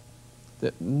day,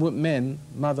 that men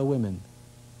mother women.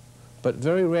 But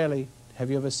very rarely have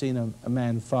you ever seen a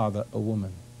man father a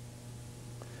woman.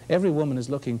 Every woman is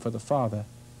looking for the father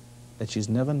that she's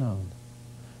never known.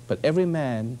 But every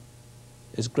man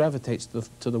gravitates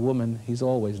to the woman he's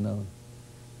always known.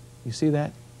 You see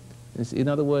that? In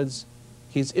other words,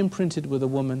 he's imprinted with a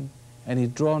woman, and he's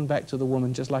drawn back to the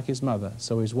woman just like his mother.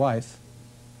 So his wife,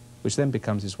 which then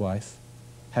becomes his wife,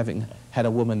 having had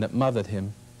a woman that mothered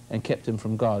him and kept him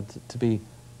from God to be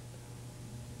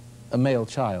a male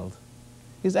child,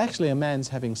 is actually a man's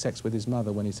having sex with his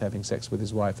mother when he's having sex with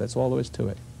his wife. That's all there is to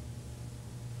it.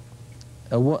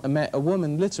 A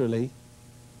woman literally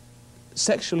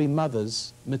sexually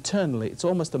mothers maternally. It's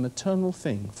almost a maternal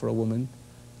thing for a woman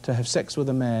to have sex with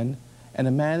a man, and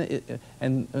the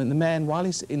man, while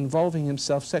he's involving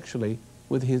himself sexually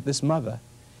with this mother,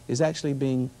 is actually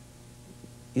being,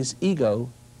 his ego,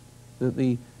 the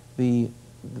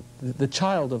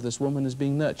child of this woman is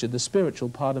being nurtured. The spiritual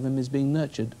part of him is being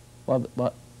nurtured. Do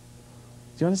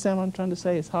you understand what I'm trying to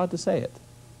say? It's hard to say it.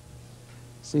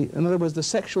 See, in other words, the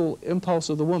sexual impulse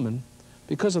of the woman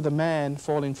Because of the man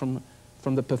falling from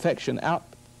the perfection,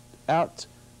 out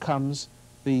comes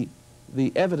the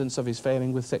evidence of his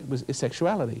failing with his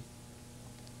sexuality.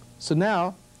 So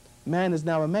now, man is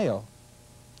now a male.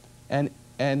 And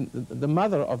the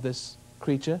mother of this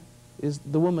creature is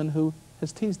the woman who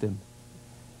has teased him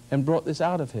and brought this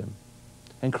out of him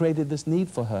and created this need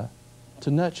for her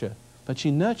to nurture. But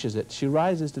she nurtures it. She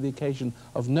rises to the occasion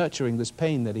of nurturing this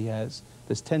pain that he has,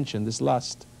 this tension, this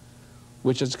lust,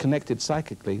 which is connected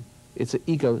psychically. It's an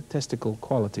egotistical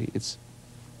quality.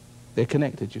 They're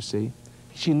connected, you see.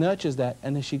 She nurtures that,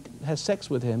 and as she has sex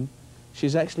with him,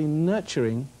 she's actually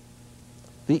nurturing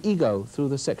the ego through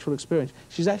the sexual experience.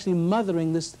 She's actually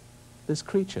mothering this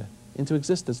creature into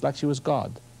existence like she was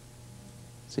God.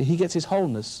 See, he gets his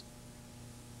wholeness,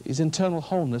 his internal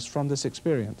wholeness from this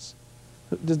experience.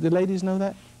 Do the ladies know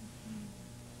that?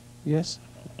 Yes?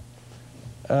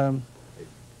 Isn't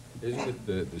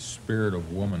it the spirit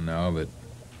of woman now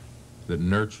that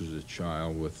nurtures a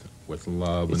child with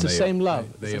love? It's the same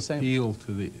love. They appeal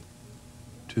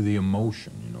to the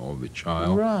emotion, you know, of the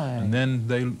child. Right. And then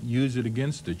they use it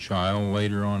against the child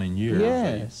later on in years.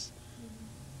 Yes.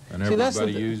 And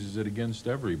everybody uses it against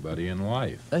everybody in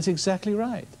life. That's exactly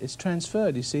right. It's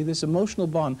transferred, you see, this emotional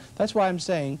bond. That's why I'm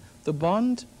saying the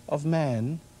bond of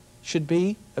man should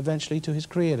be eventually to his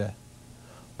creator.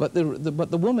 But the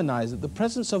womanizer, the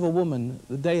presence of a woman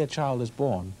the day a child is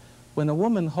born, when a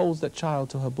woman holds that child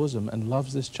to her bosom and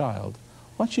loves this child,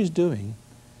 what she's doing,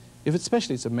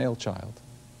 especially it's a male child,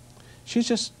 she's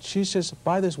just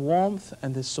by this warmth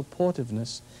and this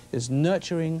supportiveness is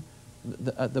nurturing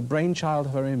the brainchild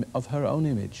of her own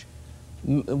image.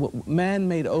 Man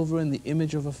made over in the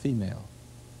image of a female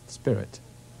spirit.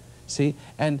 See?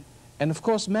 And of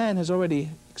course man has already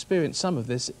experienced some of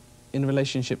this in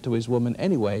relationship to his woman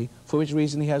anyway, for which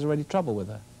reason he has already trouble with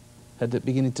her.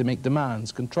 Beginning to make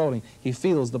demands, controlling. He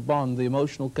feels the bond, the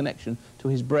emotional connection to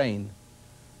his brain,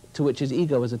 to which his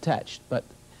ego is attached. But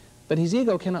his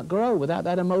ego cannot grow without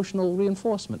that emotional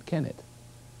reinforcement, can it?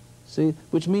 See,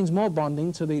 which means more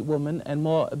bonding to the woman and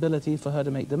more ability for her to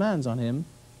make demands on him.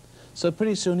 So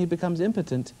pretty soon he becomes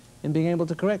impotent in being able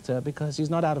to correct her because he's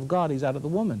not out of God, he's out of the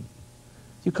woman.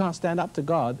 You can't stand up to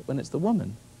God when it's the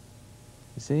woman.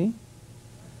 You see?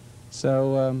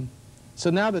 So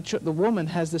now the woman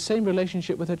has the same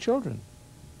relationship with her children.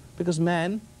 Because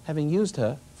man, having used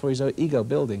her for his own ego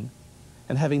building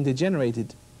and having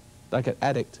degenerated like an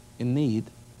addict in need,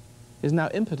 is now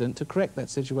impotent to correct that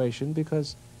situation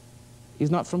because he's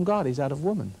not from God, he's out of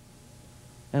woman.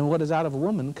 And what is out of a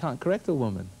woman can't correct a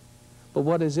woman. But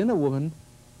what is in a woman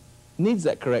needs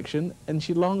that correction, and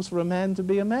she longs for a man to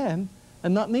be a man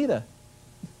and not need her.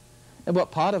 And what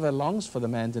part of her longs for the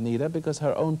man to need her because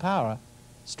her own power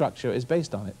structure is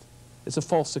based on it. It's a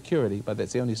false security, but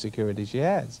that's the only security she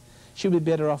has. She would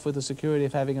be better off with the security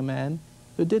of having a man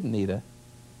who didn't need her.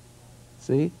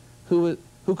 See? Who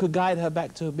could guide her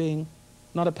back to being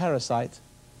not a parasite,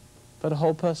 but a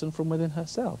whole person from within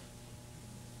herself.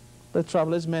 But the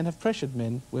trouble is men have pressured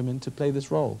women to play this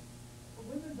role.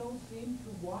 Women don't seem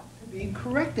to want to be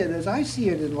corrected as I see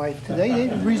it in life today.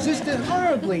 They resist it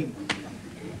horribly.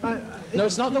 No,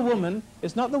 it's not the woman.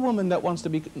 It's not the woman that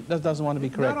doesn't want to be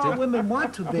corrected. Not all women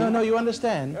want to be. No, you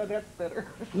understand. Oh, that's better.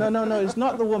 No, it's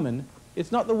not the woman.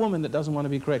 It's not the woman that doesn't want to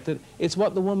be corrected. It's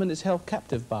what the woman is held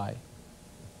captive by.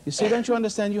 You see, don't you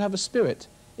understand? You have a spirit.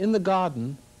 In the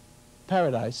garden,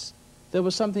 paradise, there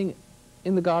was something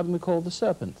in the garden we call the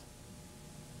serpent.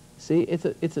 See, it's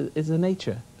a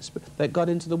nature that got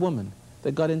into the woman,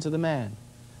 that got into the man.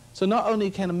 So not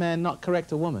only can a man not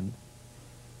correct a woman,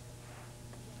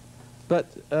 but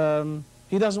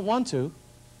he doesn't want to,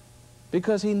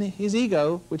 because his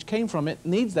ego, which came from it,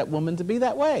 needs that woman to be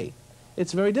that way.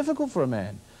 It's very difficult for a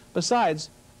man. Besides,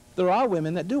 there are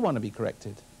women that do want to be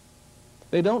corrected.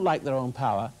 They don't like their own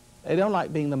power. They don't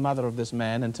like being the mother of this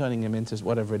man and turning him into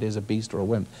whatever it is, a beast or a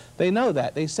wimp. They know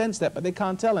that. They sense that, but they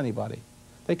can't tell anybody.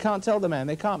 They can't tell the man.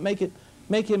 They can't make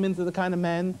him into the kind of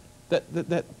man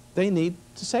that they need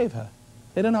to save her.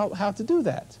 They don't know how to do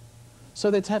that.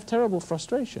 So they have terrible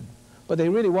frustration. But they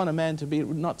really want a man to be,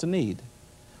 not to need.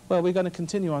 Well, we're going to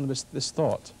continue on this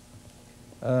thought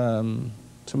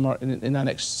tomorrow, in our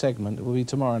next segment. It will be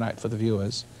tomorrow night for the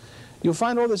viewers. You'll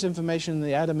find all this information in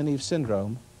the Adam and Eve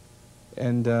syndrome,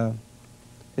 and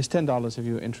it's $10 if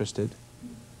you're interested.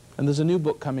 And there's a new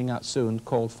book coming out soon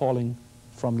called Falling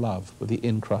from Love, with the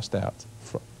in crossed out,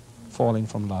 Falling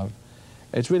from Love.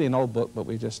 It's really an old book, but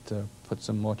we just put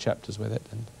some more chapters with it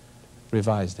and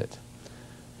revised it.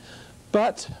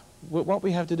 But what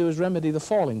we have to do is remedy the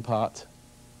falling part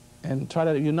and try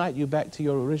to unite you back to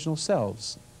your original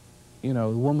selves. you know,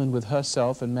 woman with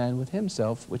herself and man with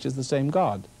himself, which is the same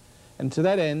God. And to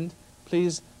that end,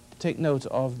 please take note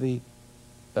of the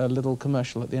little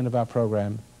commercial at the end of our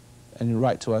program and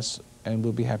write to us, and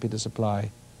we'll be happy to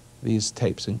supply these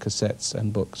tapes and cassettes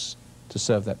and books to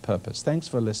serve that purpose. Thanks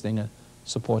for listening and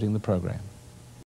supporting the program.